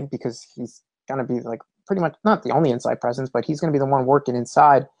inside because he's going to be pretty much not the only inside presence, but he's going to be the one working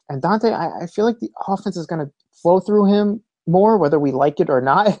inside. And Dante, I feel like the offense is going to flow through him more, whether we like it or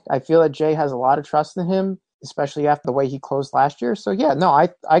not. I feel that Jay has a lot of trust in him, especially after the way he closed last year. So yeah, no,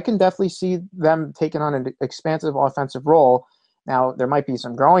 I can definitely see them taking on an expansive offensive role. Now, there might be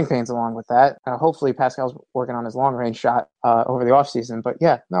some growing pains along with that. Hopefully, Pascal's working on his long-range shot over the offseason. But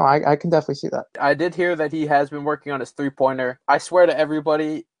yeah, no, I can definitely see that. I did hear that he has been working on his three-pointer. I swear to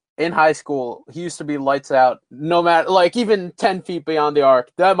everybody, in high school, he used to be lights out, no matter, even 10 feet beyond the arc.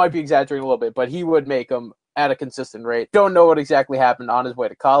 That might be exaggerating a little bit, but he would make them at a consistent rate. Don't know what exactly happened on his way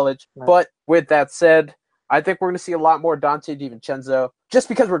to college. Right. But with that said, I think we're going to see a lot more Dante DiVincenzo just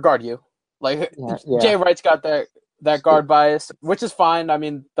because we're guard you. Jay Wright's got that guard bias, which is fine. I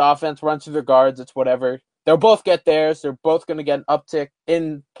mean, the offense runs through their guards. It's whatever. They'll both get theirs. They're both going to get an uptick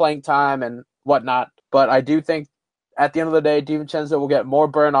in playing time and whatnot. But I do think at the end of the day, DiVincenzo will get more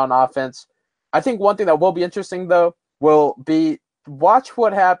burn on offense. I think one thing that will be interesting, though, will be watch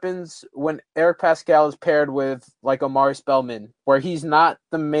what happens when Eric Pascal is paired with, Omari Spellman, where he's not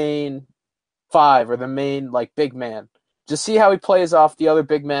the main five or the main, big man. Just see how he plays off the other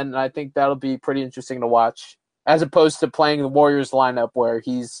big men, and I think that'll be pretty interesting to watch, as opposed to playing the Warriors lineup where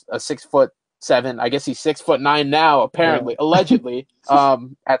he's a 6'7". I guess he's 6'9" now, apparently, allegedly,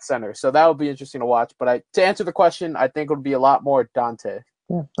 at center. So that will be interesting to watch. But to answer the question, I think it'll be a lot more Dante.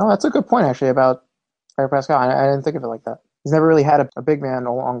 Yeah, no, that's a good point actually about Eric Pascal. I didn't think of it like that. He's never really had a big man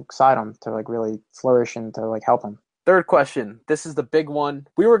alongside him to really flourish and to help him. Third question. This is the big one.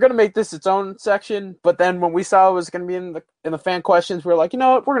 We were going to make this its own section, but then when we saw it was going to be in the fan questions, we were like, you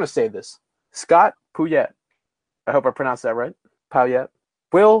know what? We're going to save this. Scott Pouillet. I hope I pronounced that right. Pouillet.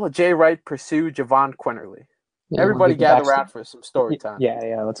 Will Jay Wright pursue Javon Quinterly? Yeah, everybody gather around for some story time.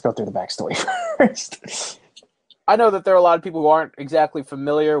 Yeah. Let's go through the backstory first. I know that there are a lot of people who aren't exactly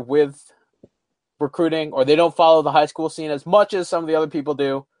familiar with recruiting, or they don't follow the high school scene as much as some of the other people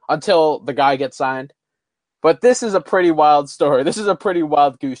do until the guy gets signed. But this is a pretty wild story. This is a pretty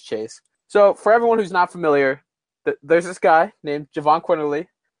wild goose chase. So for everyone who's not familiar, there's this guy named Javon Quinterly.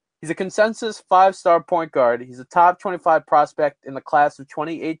 He's a consensus 5-star point guard. He's a top 25 prospect in the class of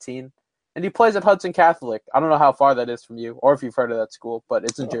 2018, and he plays at Hudson Catholic. I don't know how far that is from you, or if you've heard of that school, but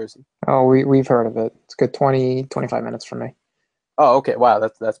it's in Jersey. Oh, we've heard of it. It's good 25 minutes from me. Oh, okay. Wow,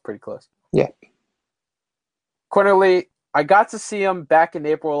 that's pretty close. Yeah. Quinterly, I got to see him back in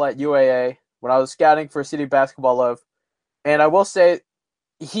April at UAA when I was scouting for City Basketball Love. And I will say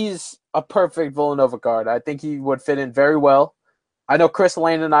he's a perfect Villanova guard. I think he would fit in very well. I know Chris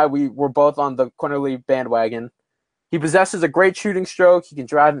Lane and we were both on the Quinerly bandwagon. He possesses a great shooting stroke. He can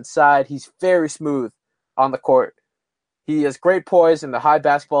drive inside. He's very smooth on the court. He has great poise and a high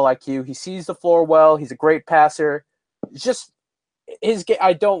basketball IQ. He sees the floor well. He's a great passer. It's just his game.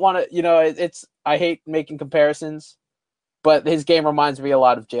 I don't want to, I hate making comparisons, but his game reminds me a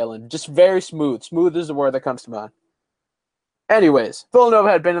lot of Jalen. Just very smooth. Smooth is the word that comes to mind. Anyways, Villanova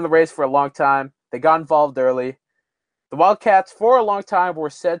had been in the race for a long time. They got involved early. The Wildcats, for a long time, were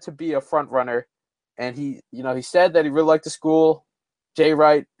said to be a front runner, and he said that he really liked the school. Jay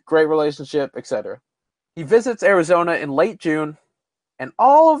Wright, great relationship, etc. He visits Arizona in late June, and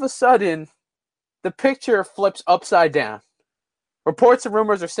all of a sudden, the picture flips upside down. Reports and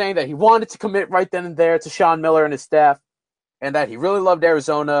rumors are saying that he wanted to commit right then and there to Sean Miller and his staff, and that he really loved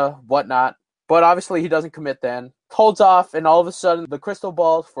Arizona, whatnot. But obviously, he doesn't commit then. Holds off, and all of a sudden, the crystal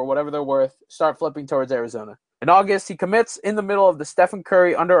balls, for whatever they're worth, start flipping towards Arizona. In August, he commits in the middle of the Stephen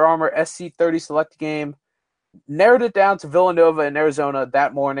Curry Under Armour SC30 Select game, narrowed it down to Villanova in Arizona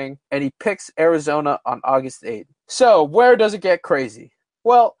that morning, and he picks Arizona on August 8th. So, where does it get crazy?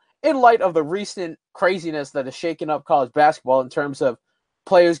 Well, in light of the recent craziness that has shaken up college basketball in terms of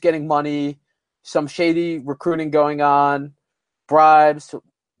players getting money, some shady recruiting going on, bribes,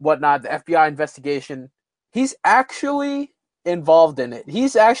 whatnot, the FBI investigation, he's actually involved in it.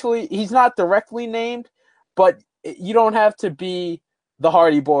 He's not directly named, but you don't have to be the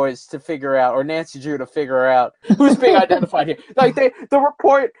Hardy Boys to figure out, or Nancy Drew to figure out who's being identified here. Like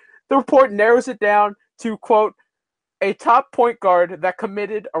the report narrows it down to, quote, a top point guard that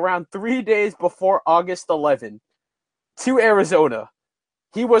committed around 3 days before August 11 to Arizona.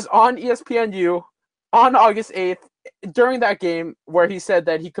 He was on ESPNU on August 8th during that game where he said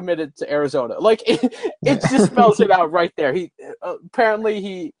that he committed to Arizona. Like it just spells it out right there. He apparently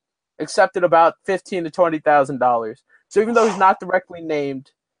he accepted about $15,000 to $20,000. So even though he's not directly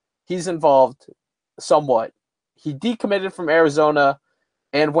named, he's involved somewhat. He decommitted from Arizona,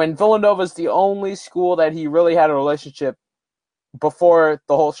 and when Villanova's the only school that he really had a relationship before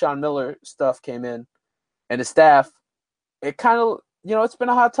the whole Sean Miller stuff came in and his staff, it kind of, it's been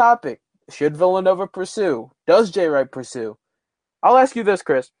a hot topic. Should Villanova pursue? Does Jay Wright pursue? I'll ask you this,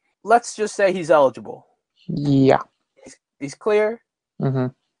 Chris. Let's just say he's eligible. Yeah. He's clear. Mm-hmm.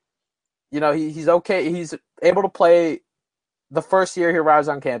 He's okay. He's able to play the first year he arrives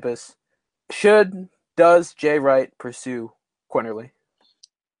on campus. Does Jay Wright pursue Quinerly?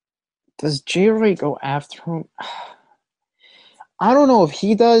 Does Jay Wright go after him? I don't know if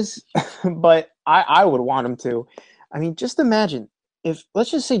he does, but I would want him to. I mean, just imagine if,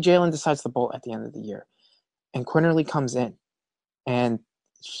 let's just say Jalen decides to bolt at the end of the year and Quinerly comes in and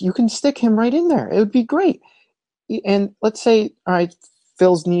you can stick him right in there. It would be great. And let's say, all right,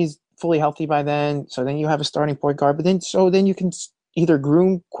 Phil's knees fully healthy by then, so then you have a starting point guard, but then you can either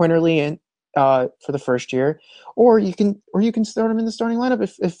groom Quinerly in for the first year, or you can start him in the starting lineup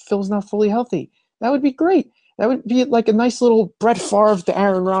if Phil's not fully healthy. That would be great. That would be like a nice little Brett Favre to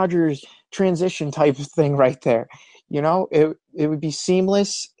Aaron Rodgers transition type of thing right there. It would be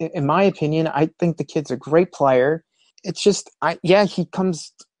seamless. In my opinion, I think the kid's a great player. It's just, he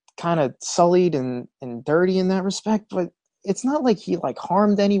comes kind of sullied and dirty in that respect, but it's not like he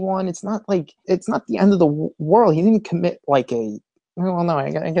harmed anyone. It's not the end of the world. He didn't commit no,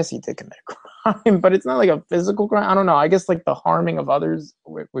 I guess he did commit a crime, but it's not like a physical crime. I don't know. I guess the harming of others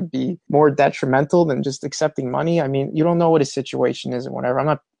would be more detrimental than just accepting money. I mean, you don't know what his situation is and whatever. I'm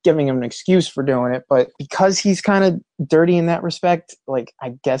not giving him an excuse for doing it, but because he's kind of dirty in that respect,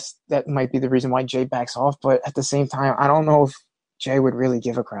 I guess that might be the reason why Jay backs off. But at the same time, I don't know if Jay would really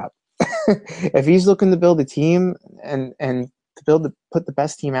give a crap. If he's looking to build a team and to put the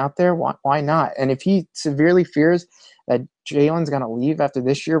best team out there, why not? And if he severely fears that Jalen's going to leave after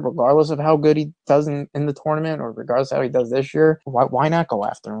this year, regardless of how good he does in the tournament or regardless of how he does this year, why not go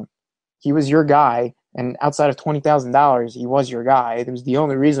after him? He was your guy, and outside of $20,000, he was your guy. It was the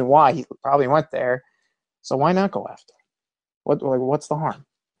only reason why he probably went there. So why not go after him? What's the harm?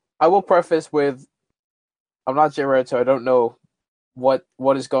 I will preface with, I'm not Jay Wright, so I don't know what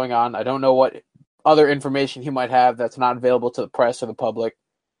is going on. I don't know what other information he might have that's not available to the press or the public.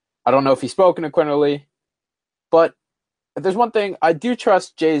 I don't know if he's spoken to Quinerly, but if there's one thing, I do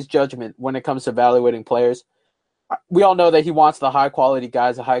trust Jay's judgment when it comes to evaluating players. We all know that he wants the high-quality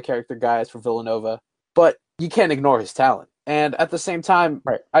guys, the high-character guys for Villanova, but you can't ignore his talent. And at the same time,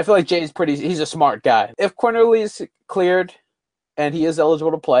 right, I feel like he's a smart guy. If Quinerly is cleared and he is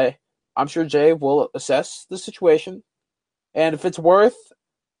eligible to play, I'm sure Jay will assess the situation. And if it's worth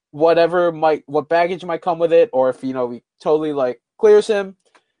what baggage might come with it, or if he totally like clears him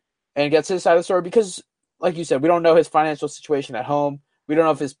and gets his side of the story. Because, like you said, we don't know his financial situation at home. We don't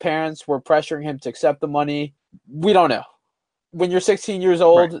know if his parents were pressuring him to accept the money. We don't know. When you're 16 years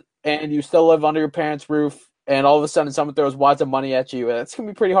old Right. and you still live under your parents' roof, and all of a sudden someone throws wads of money at you, that's gonna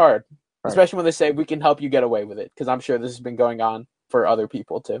be pretty hard. Right. Especially when they say we can help you get away with it, because I'm sure this has been going on for other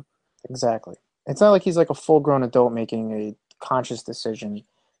people too. Exactly. It's not like he's like a full-grown adult making a conscious decision.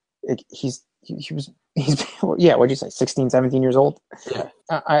 He's yeah, what'd you say, 16, 17 years old? Yeah.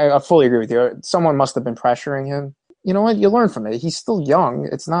 I fully agree with you. Someone must have been pressuring him. You know what? You learn from it. He's still young.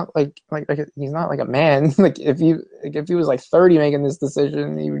 It's not like he's not like a man. Like if he was like 30 making this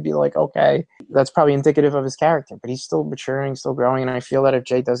decision, he would be like, okay, that's probably indicative of his character. But he's still maturing, still growing, and I feel that if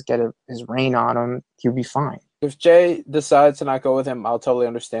Jay does get his reign on him, he'll be fine. If Jay decides to not go with him, I'll totally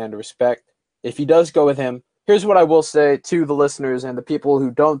understand and respect. If he does go with him, here's what I will say to the listeners and the people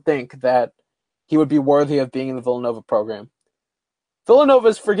who don't think that he would be worthy of being in the Villanova program.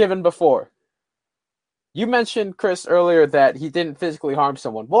 Villanova's forgiven before. You mentioned, Chris, earlier that he didn't physically harm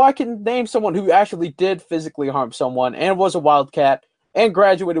someone. Well, I can name someone who actually did physically harm someone and was a Wildcat and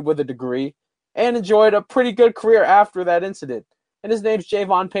graduated with a degree and enjoyed a pretty good career after that incident. And his name's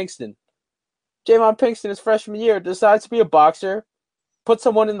Javon Pinkston. Javon Pinkston, his freshman year, decides to be a boxer, puts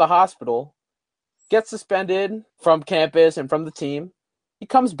someone in the hospital, gets suspended from campus and from the team. He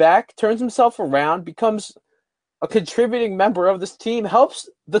comes back, turns himself around, becomes a contributing member of this team, helps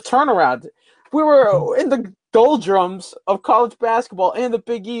the turnaround. We were in the doldrums of college basketball in the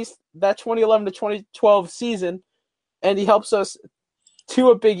Big East that 2011 to 2012 season, and he helps us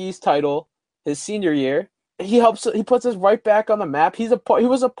to a Big East title his senior year. He puts us right back on the map. He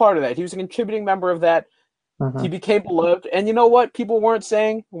was a part of that. He was a contributing member of that. Mm-hmm. He became beloved. And you know what people weren't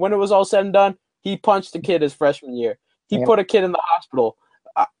saying when it was all said and done? He punched a kid his freshman year. He Yep. put a kid in the hospital.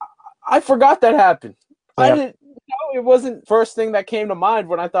 I forgot that happened. Yep. I didn't know. It wasn't first thing that came to mind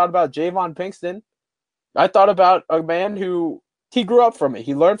when I thought about Javon Pinkston. I thought about a man who he grew up from it.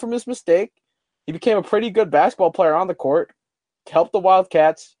 He learned from his mistake. He became a pretty good basketball player on the court, helped the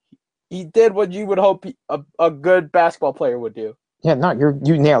Wildcats. He did what you would hope a good basketball player would do. Yeah, no,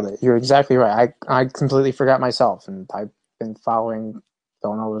 you nailed it. You're exactly right. I completely forgot myself, and I've been following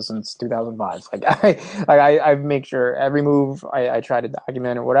Villanova since 2005. I make sure every move I try to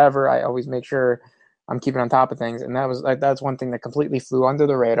document or whatever. I always make sure I'm keeping on top of things, and that's one thing that completely flew under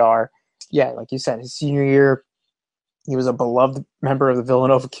the radar. Yeah, like you said, his senior year, he was a beloved member of the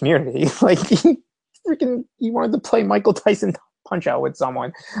Villanova community. Like he wanted to play Michael Tyson Punch Out with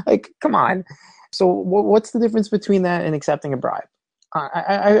someone. Like, come on. So what's the difference between that and accepting a bribe?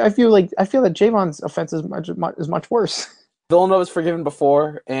 I feel that Javon's offense is much worse. Villanova's forgiven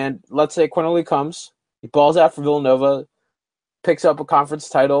before, and let's say Quinterly comes, he balls out for Villanova, picks up a conference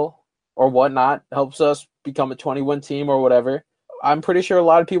title or whatnot, helps us become a 20-win team or whatever. I'm pretty sure a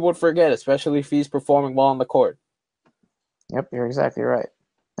lot of people would forget, especially if he's performing well on the court. Yep, you're exactly right.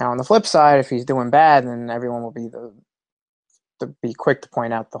 Now on the flip side, if he's doing bad, then everyone will be quick to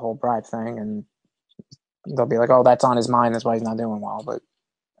point out the whole bribe thing, and they'll be like, "Oh, that's on his mind. That's why he's not doing well." But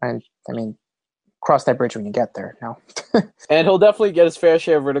I mean, cross that bridge when you get there. No. And he'll definitely get his fair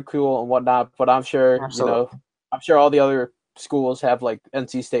share of ridicule and whatnot. But I'm sure, Absolutely. I'm sure all the other schools have like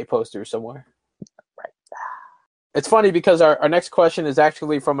NC State posters somewhere. Right. It's funny because our next question is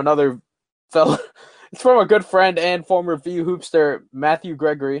actually from another fellow. It's from a good friend and former VU hoopster, Matthew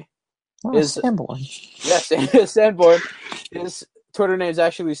Gregory. Oh, Sanborn. Yes, Sanborn. His Twitter name is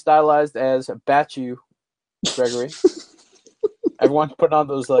actually stylized as Batchu Gregory. Everyone's putting on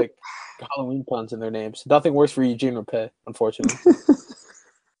those like Halloween puns in their names. Nothing works for Eugene Rapet, unfortunately.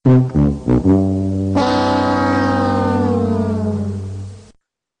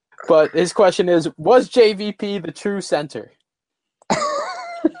 But his question is, was JVP the true center?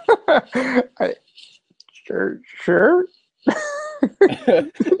 Sure.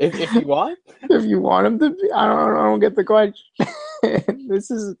 if you want. If you want him to be, I don't get the question.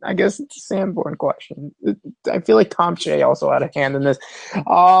 This is, I guess, it's a Sanborn question. I feel like Tom Shea also had a hand in this.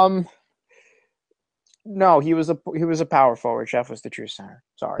 No, he was a power forward. Jeff was the true center.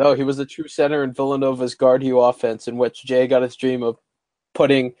 Sorry. No, he was the true center in Villanova's guard Hugh offense, in which Jay got his dream of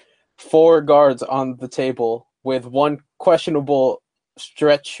putting 4 guards on the table with one questionable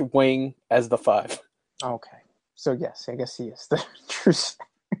stretch wing as the 5. Okay. So yes, I guess he is the true center.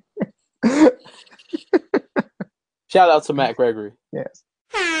 Shout out to Matt Gregory. Yes.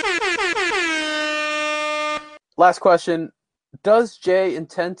 Last question. Does Jay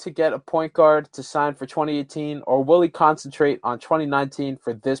intend to get a point guard to sign for 2018, or will he concentrate on 2019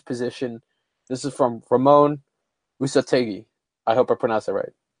 for this position? This is from Ramon Usategi. I hope I pronounced that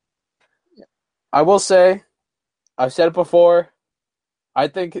right. I will say, I've said it before, I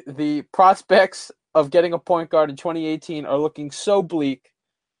think the prospects of getting a point guard in 2018 are looking so bleak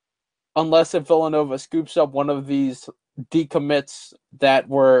unless if Villanova scoops up one of these decommits that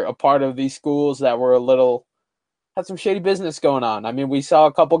were a part of these schools that were had some shady business going on. I mean, we saw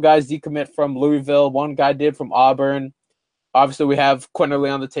a couple guys decommit from Louisville. One guy did from Auburn. Obviously, we have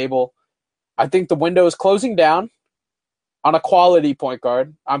Quinterly on the table. I think the window is closing down on a quality point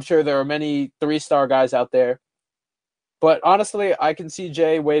guard. I'm sure there are many 3-star guys out there. But honestly, I can see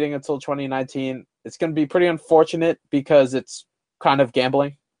Jay waiting until 2019. It's going to be pretty unfortunate because it's kind of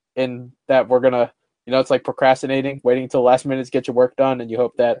gambling in that we're going to, it's like procrastinating, waiting until the last minute to get your work done, and you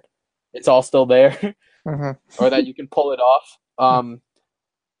hope that it's all still there or that you can pull it off.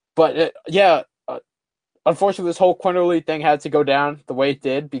 Unfortunately, this whole Quinterly thing had to go down the way it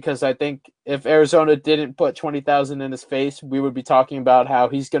did because I think if Arizona didn't put 20,000 in his face, we would be talking about how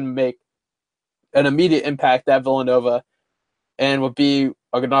he's going to make an immediate impact at Villanova and would be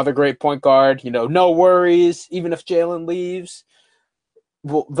another great point guard. No worries. Even if Jalen leaves,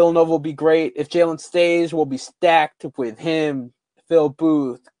 Villanova will be great. If Jalen stays, we'll be stacked with him, Phil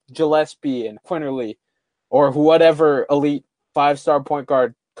Booth, Gillespie, and Quinterly, or whatever elite 5-star point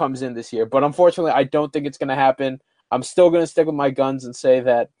guard comes in this year. But unfortunately, I don't think it's going to happen. I'm still going to stick with my guns and say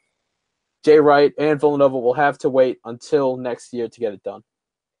that Jay Wright and Villanova will have to wait until next year to get it done.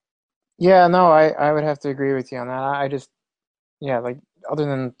 Yeah, no, I would have to agree with you on that. Other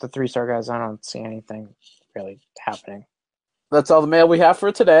than the 3-star guys, I don't see anything really happening. That's all the mail we have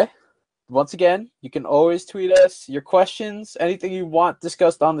for today. Once again, you can always tweet us your questions, anything you want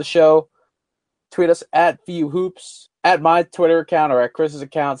discussed on the show. Tweet us at VUHoops, at my Twitter account or at Chris's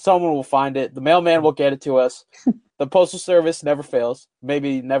account. Someone will find it. The mailman will get it to us. The Postal Service never fails.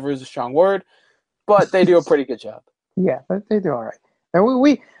 Maybe never is a strong word, but they do a pretty good job. Yeah, they do all right. And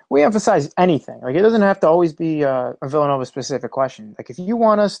we emphasize anything. Like, it doesn't have to always be a Villanova-specific question. Like, if you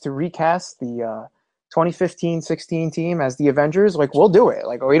want us to recast the 2015-16 team as the Avengers, like, we'll do it.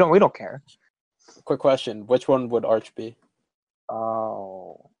 Like, we don't care. Quick question: which one would Arch be?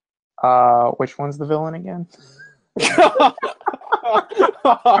 Oh, which one's the villain again?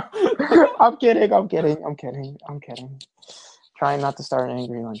 I'm kidding. Trying not to start an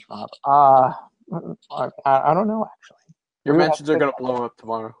angry lunch mob. I don't know, actually. Your mentions are going to blow up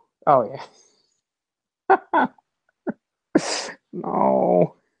tomorrow. Oh, yeah.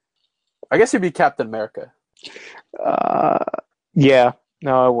 No. I guess he'd be Captain America. Yeah.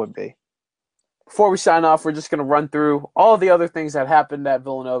 No, it would be. Before we sign off, we're just going to run through all the other things that happened at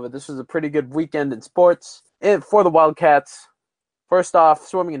Villanova. This was a pretty good weekend in sports for the Wildcats. First off,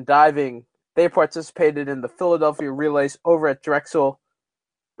 swimming and diving. They participated in the Philadelphia Relays over at Drexel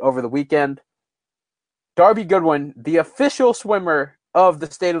over the weekend. Darby Goodwin, the official swimmer of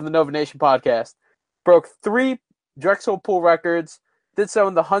the State of the Nova Nation podcast, broke 3 Drexel pool records, did so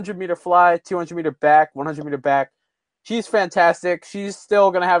in the 100-meter fly, 200-meter back, 100-meter back. She's fantastic. She's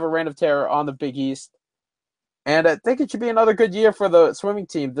still going to have a reign of terror on the Big East. And I think it should be another good year for the swimming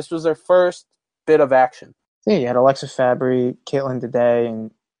team. This was their first bit of action. Yeah, you had Alexa Fabry, Caitlin Dede, and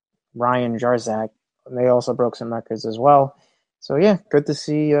Ryan Jarzak. They also broke some records as well. So, yeah, good to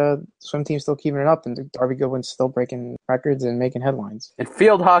see the swim team still keeping it up and Darby Goodwin's still breaking records and making headlines. In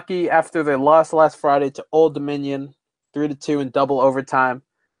field hockey, after they lost last Friday to Old Dominion, 3-2 in double overtime,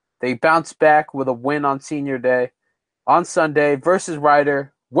 they bounced back with a win on Senior Day on Sunday versus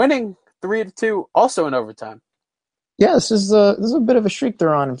Rider, winning 3-2, also in overtime. Yeah, this is a bit of a streak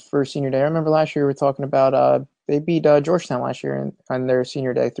they're on for Senior Day. I remember last year we were talking about they beat Georgetown last year on their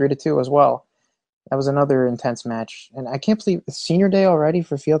Senior Day, 3-2 as well. That was another intense match. And I can't believe it's Senior Day already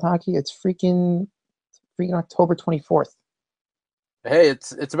for field hockey. It's freaking October 24th. Hey,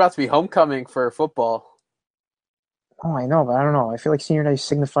 it's about to be homecoming for football. Oh, I know, but I don't know. I feel like Senior Day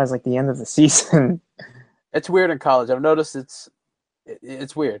signifies like the end of the season. It's weird in college. I've noticed it's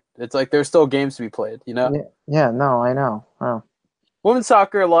weird. It's like there's still games to be played, you know? Yeah, no, I know. Wow. Women's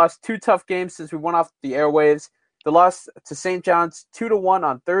soccer lost 2 tough games since we went off the airwaves. They lost to St. John's 2-1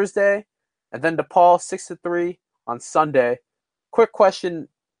 on Thursday, and then DePaul 6-3 on Sunday. Quick question: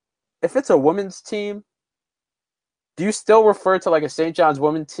 if it's a women's team, do you still refer to like a St. John's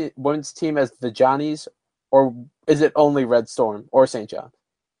women's team as the Johnnies, or is it only Red Storm or St. John's?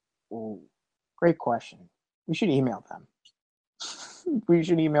 Ooh, great question. We should email them. We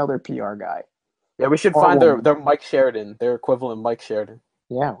should email their PR guy. Yeah, we should find their Mike Sheridan, their equivalent Mike Sheridan.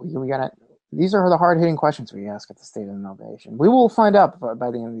 Yeah, we gotta. These are the hard-hitting questions we ask at the State of the Nova Nation. We will find out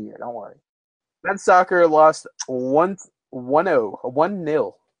by the end of the year. Don't worry. Men's soccer lost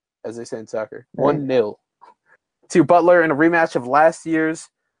 1-0, as they say in soccer. 1-0 to Butler in a rematch of last year's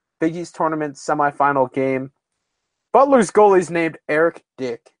Big East Tournament semifinal game. Butler's goalie's named Eric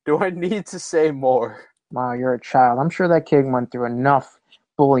Dick. Do I need to say more? Wow, you're a child. I'm sure that kid went through enough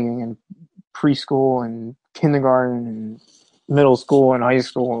bullying in preschool and kindergarten and middle school and high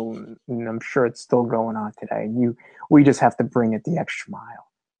school, and I'm sure it's still going on today. We just have to bring it the extra mile.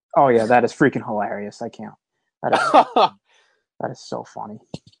 Oh yeah, that is freaking hilarious. I can't. That is so funny.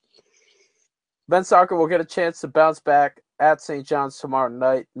 Men's soccer will get a chance to bounce back at St. John's tomorrow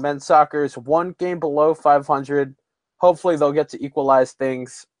night. Men's soccer is one game below 500. Hopefully they'll get to equalize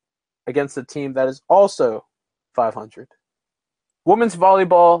things against a team that is also 500. Women's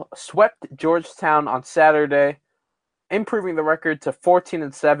volleyball swept Georgetown on Saturday, improving the record to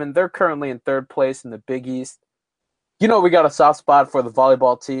 14-7. They're currently in third place in the Big East. You know we got a soft spot for the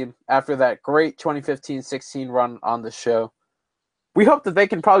volleyball team after that great 2015-16 run on the show. We hope that they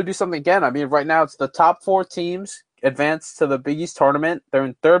can probably do something again. I mean, right now it's the top 4 teams advanced to the Big East tournament. They're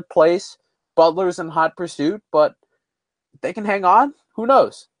in third place. Butler's in hot pursuit, but they can hang on. Who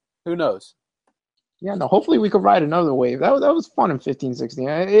knows? Who knows? Yeah, no, hopefully we could ride another wave. That was fun in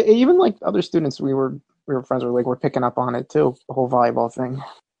 15-16. Even like other students we were friends with, like, we're picking up on it too, the whole volleyball thing.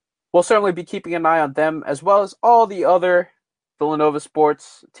 We'll certainly be keeping an eye on them as well as all the other Villanova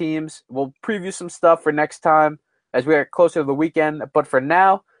sports teams. We'll preview some stuff for next time as we get closer to the weekend. But for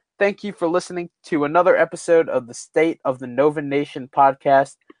now, thank you for listening to another episode of the State of the Nova Nation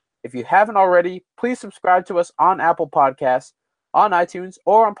podcast. If you haven't already, please subscribe to us on Apple Podcasts, on iTunes,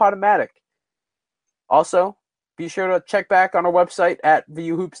 or on Podomatic. Also, be sure to check back on our website at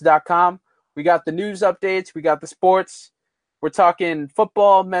vuhoops.com. We got the news updates. We got the sports. We're talking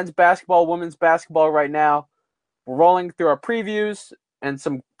football, men's basketball, women's basketball right now. We're rolling through our previews and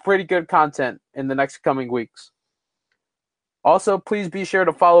some pretty good content in the next coming weeks. Also, please be sure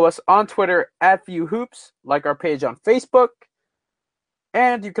to follow us on Twitter at vuhoops, like our page on Facebook.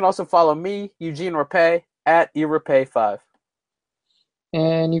 And you can also follow me, Eugene Rapay, at eRapay5.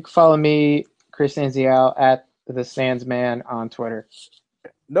 And you can follow me, Chris Anzial, at the Sandsman on Twitter.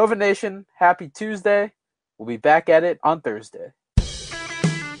 Nova Nation, happy Tuesday. We'll be back at it on Thursday.